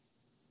Rocky.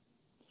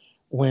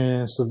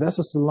 When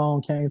Sylvester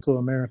Stallone came to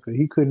America,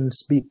 he couldn't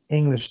speak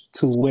English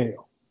too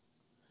well.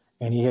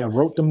 And he had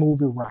wrote the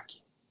movie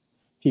Rocky.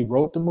 He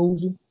wrote the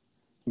movie.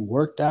 He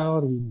worked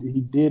out. He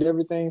did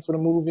everything for the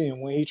movie.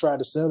 And when he tried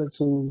to sell it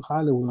to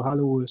Hollywood,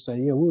 Hollywood said,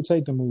 yeah, we'll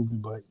take the movie,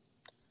 but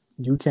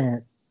you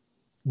can't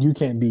you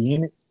can't be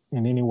in it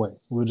in any way.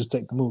 We'll just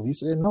take the movie. He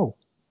said no,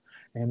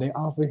 and they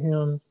offered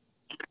him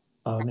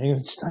an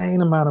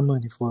insane amount of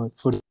money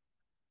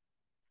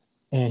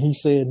and he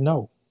said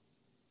no.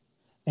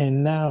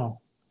 And now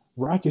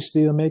Rock is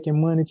still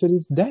making money to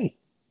this day.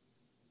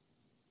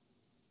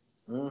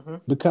 Mm-hmm.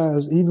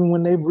 Because even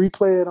when they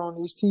replay it on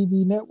these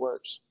TV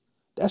networks,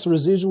 that's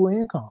residual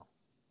income.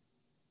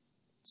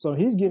 So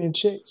he's getting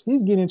checks.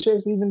 He's getting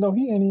checks even though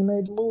he ain't even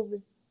made the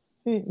movie.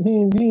 He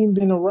ain't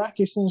been a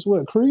Rocky since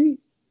what? Creed?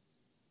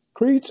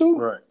 Creed 2?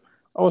 Right.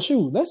 Oh,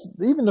 shoot. That's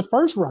even the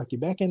first Rocky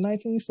back in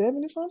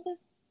 1970 something.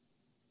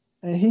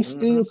 And he Mm-hmm.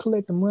 still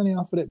collected money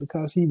off of that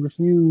because he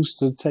refused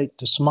to take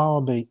the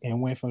small bait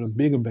and went for the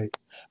bigger bait.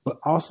 But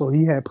also,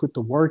 he had put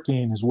the work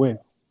in as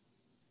well.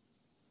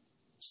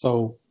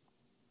 So,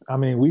 I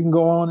mean, we can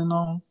go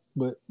on,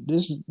 but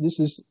this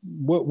is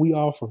what we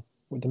offer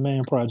with the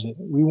main project.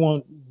 We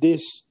want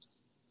this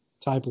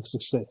type of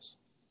success.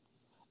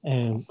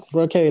 And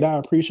Brocade, I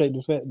appreciate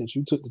the fact that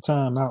you took the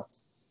time out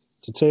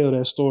to tell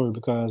that story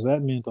because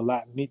that meant a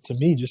lot to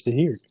me just to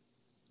hear it.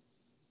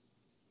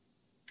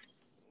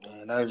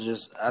 Man, that was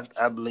just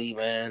I believe,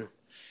 man.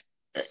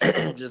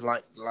 Just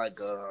like I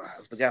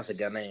forgot the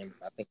guy name.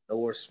 I think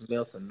Noah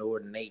Smith or Noah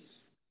Nate.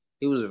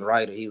 He was a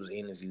writer. He was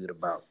interviewed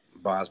about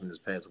Bosman this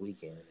past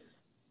weekend.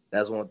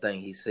 That's one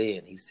thing he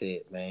said. He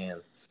said,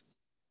 "Man,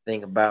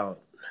 thing about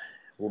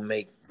what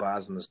make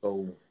Bosman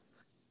so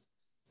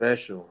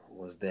special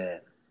was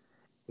that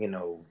you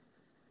know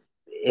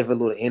every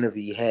little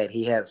interview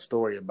he had a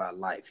story about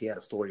life. He had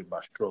a story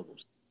about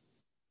struggles,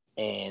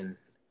 and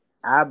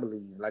I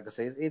believe, like I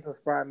said, it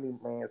inspired me,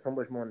 man, so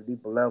much more on a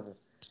deeper level.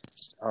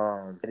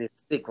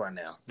 It's sick right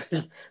now.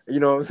 You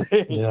know what I'm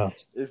saying? Yeah.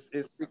 It's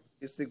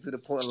sick to the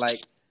point. Like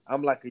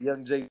I'm like a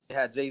young Jay.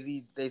 How Jay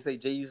Z? They say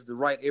Jay used to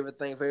write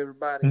everything for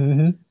everybody.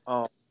 Mm-hmm.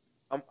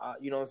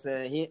 You know what I'm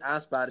saying? I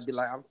inspired to be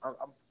like, I'm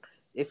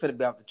it finna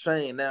be off the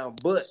train now.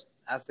 But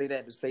I say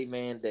that to say,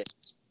 man, that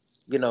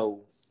you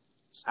know,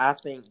 I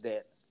think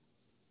that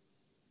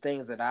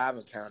things that I've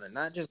encountered,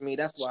 not just me.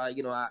 That's why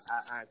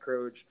I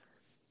encourage,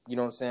 you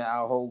know what I'm saying,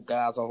 our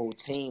whole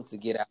team to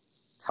get out,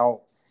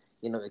 talk,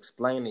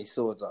 explain these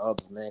stories to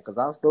others, man, because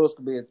our stories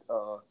could be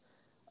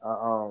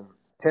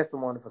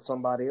testimony for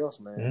somebody else,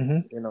 man.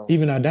 Mm-hmm. You know,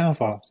 Even our uh,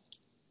 downfalls.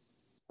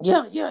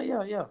 yeah.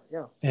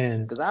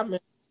 And Because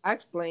I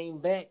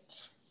explained back.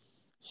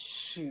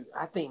 Shoot,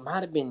 I think might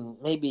have been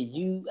maybe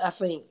you. I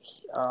think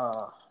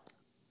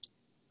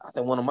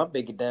one of my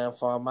biggest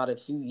downfall might have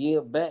a few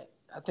years back.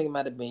 I think it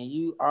might have been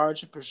you,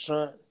 Archie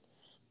Prashant,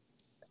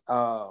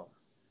 uh,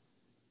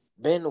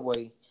 been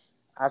away.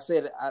 I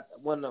said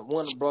one of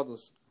the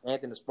brothers,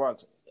 Anthony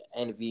Sparks,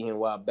 interviewed him a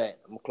while back.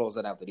 I'm gonna close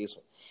that after this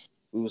one.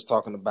 We was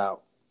talking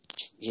about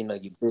your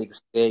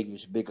biggest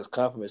failures, your biggest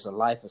compliments in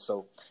life, and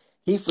so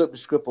he flipped the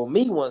script on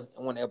me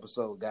one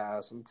episode,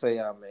 guys. Let me tell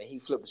y'all, man. He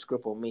flipped the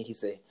script on me. He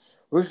said,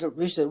 Richard,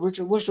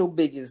 what's your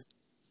biggest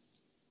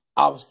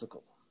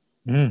obstacle?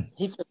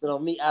 He flipped it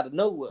on me out of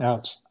nowhere.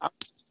 ouch. I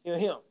hear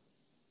him.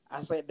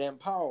 I said, damn,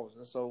 pause.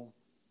 And so,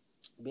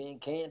 being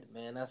candid,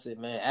 man, I said,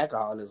 man,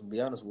 alcoholism, to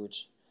be honest with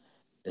you.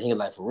 And he was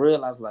like, for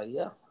real? I was like,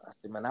 yeah. I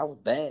said, man, I was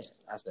bad.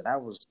 I said, I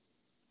was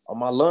on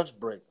my lunch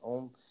break,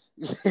 on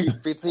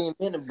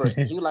 15-minute break.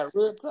 He was like,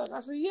 real talk?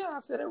 I said, yeah. I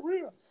said, that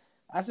real.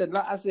 I said,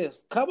 a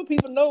couple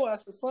people know. I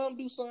said, some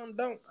do, some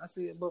don't. I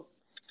said, but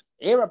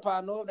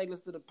everybody know if they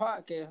listen to the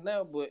podcast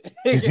now, but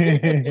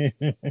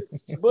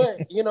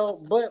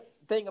but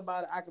think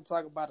about it, I can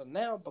talk about it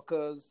now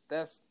because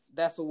that's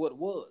what it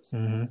was.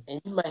 Mm-hmm.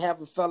 And you might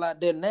have a fella out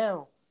there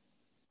now,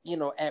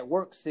 at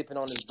work sipping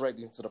on his break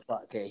listening to the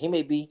podcast. He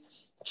may be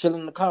chilling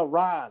in the car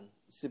riding,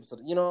 sipping to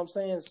the, you know what I'm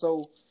saying?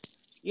 So,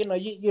 you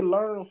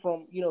learn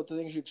from, the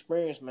things you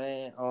experience,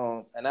 man.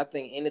 And I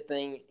think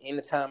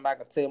anytime I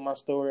can tell my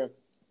story,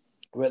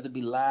 whether it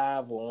be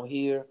live or on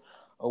here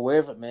or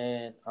wherever,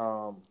 man,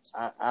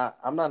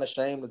 I'm not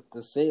ashamed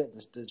to say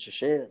it, to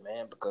share it,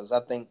 man, because I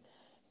think,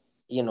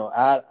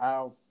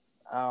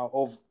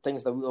 our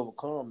things that we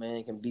overcome,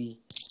 man, can be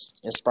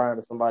inspiring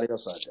to somebody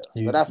else out there. So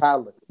You that's how I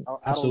look. I don't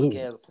look absolutely,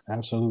 at it as a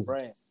absolutely,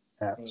 brand.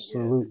 Yeah,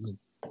 absolutely.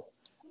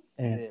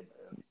 And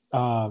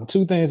yeah,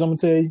 two things I'm gonna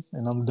tell you,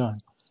 and I'm done.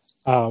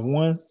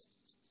 One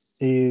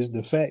is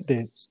the fact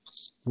that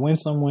when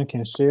someone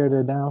can share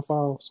their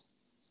downfalls,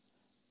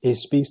 it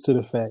speaks to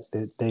the fact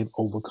that they've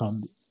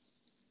overcome it.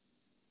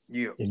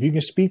 yeah. If you can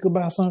speak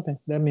about something,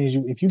 that means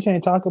if you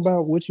can't talk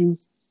about what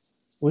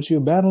you're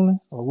battling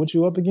or what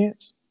you're up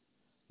against,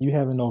 you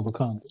haven't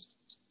overcome it.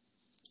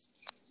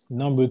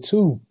 Number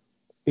two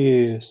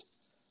is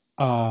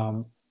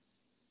um,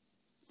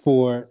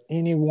 for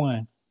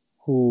anyone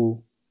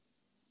who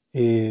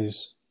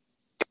is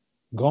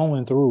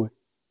going through it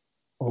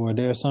or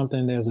there's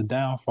a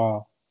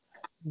downfall,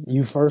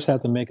 you first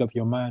have to make up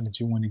your mind that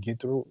you want to get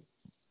through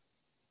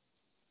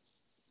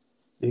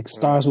it. It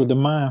starts with Mm-hmm.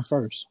 the mind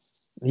first,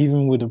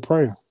 even with the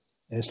prayer.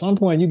 At some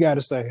point, you got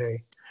to say,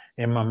 hey,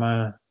 in my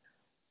mind,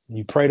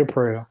 you pray the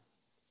prayer,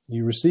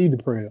 you receive the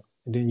prayer,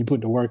 and then you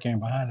put the work in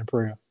behind the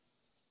prayer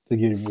to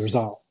get it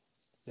resolved.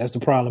 That's the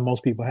problem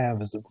most people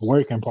have is the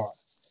working part.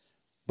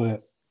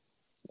 But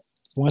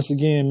once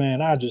again,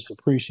 man, I just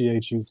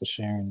appreciate you for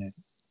sharing that.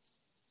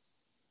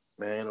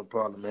 Man, no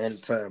problem, man.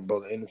 Anytime,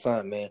 brother.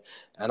 Anytime, man.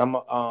 And I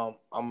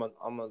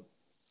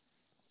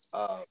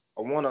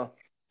wanna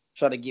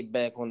try to get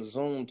back on the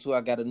Zoom too.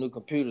 I got a new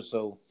computer,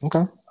 so Okay.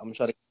 I'm gonna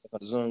try to get back on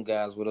the Zoom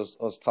guys with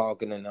us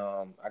talking, and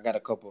I got a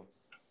couple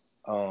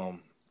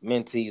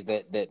mentees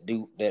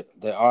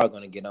that are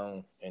gonna get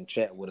on and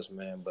chat with us,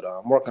 man. But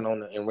I'm working on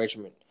the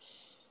enrichment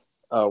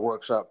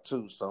workshop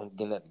too, so I'm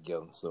getting that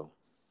together. So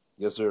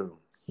yes, sir.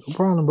 No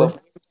problem, But bro.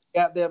 for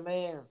you out there,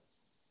 man,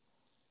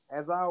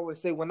 as I always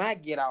say, when I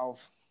get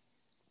off,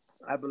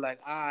 I be like,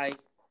 all right,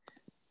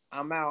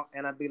 I'm out,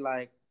 and I be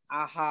like,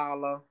 I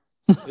holla,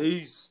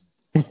 peace.